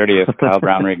 birds. July 30th, Kyle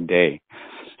Brownrigg Day.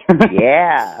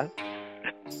 Yeah.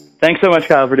 Thanks so much,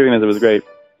 Kyle, for doing this. It was great.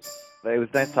 It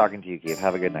was nice talking to you, Keith.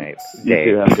 Have a good night. You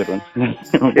too. Have a good one.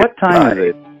 What time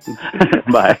is it?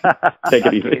 Bye. Take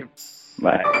it easy.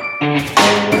 Bye.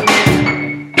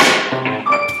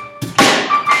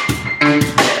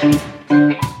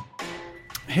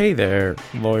 Hey there,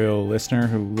 loyal listener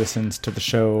who listens to the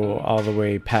show all the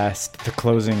way past the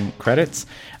closing credits.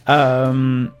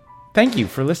 Thank you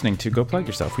for listening to Go Plug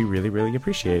Yourself. We really, really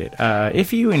appreciate it.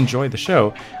 If you enjoy the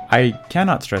show, I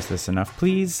cannot stress this enough.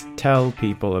 Please tell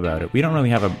people about it. We don't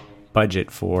really have a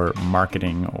budget for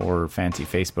marketing or fancy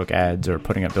Facebook ads or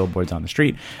putting up billboards on the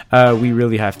street. We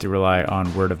really have to rely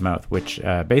on word of mouth, which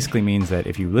basically means that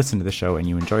if you listen to the show and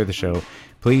you enjoy the show,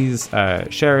 please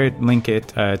share it, link it,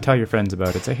 tell your friends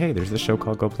about it. Say, hey, there's this show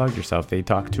called Go Plug Yourself. They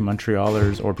talk to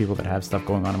Montrealers or people that have stuff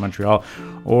going on in Montreal,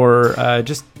 or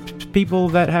just just people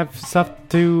that have stuff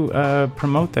to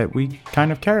promote that we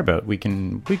kind of care about. We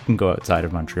can go outside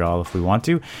of Montreal if we want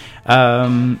to.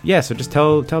 So just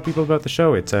tell people about the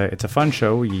show. It's a fun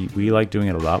show. We like doing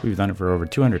it a lot. We've done it for over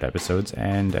 200 episodes,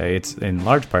 and it's in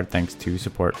large part thanks to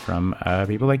support from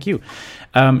people like you.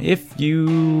 If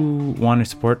you want to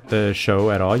support the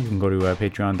show at all, you can go to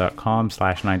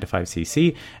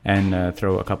patreon.com/9to5cc and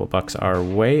throw a couple bucks our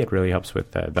way. It really helps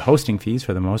with the hosting fees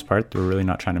for the most part. We're really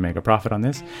not trying to make a profit on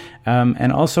this.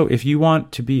 And also, if you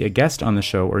want to be a guest on the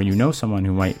show, or you know someone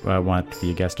who might want to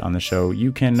be a guest on the show,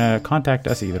 you can contact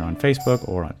us either on Facebook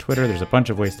or on Twitter. There's a bunch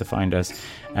of ways to find us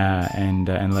and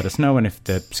let us know. And if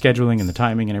the scheduling and the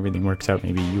timing and everything works out,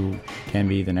 maybe you can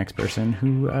be the next person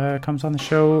who comes on the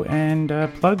show and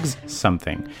plugs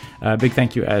something. Big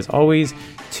thank you, as always,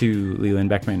 to Leland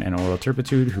Beckman and Oral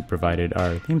Turpitude, who provided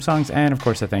our theme songs. And, of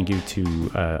course, a thank you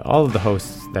to all of the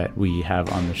hosts that we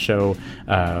have on the show.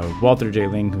 Walter J.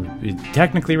 Ling, who is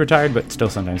technically retired but still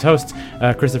sometimes hosts.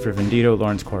 Christopher Vendito,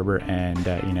 Lawrence Korber, and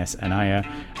Ines Anaya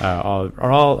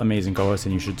are all amazing co-hosts,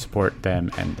 and you should support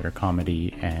them and their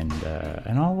comedy and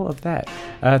all of that.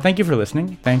 Thank you for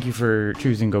listening. Thank you for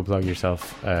choosing Go Plug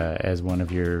Yourself as one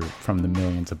of your from the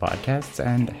millions of podcasts,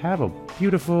 and have a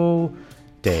beautiful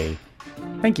day.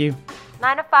 Thank you.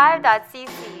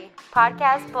 9to5.cc.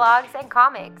 Podcasts, blogs, and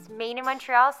comics. Made in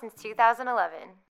Montreal since 2011.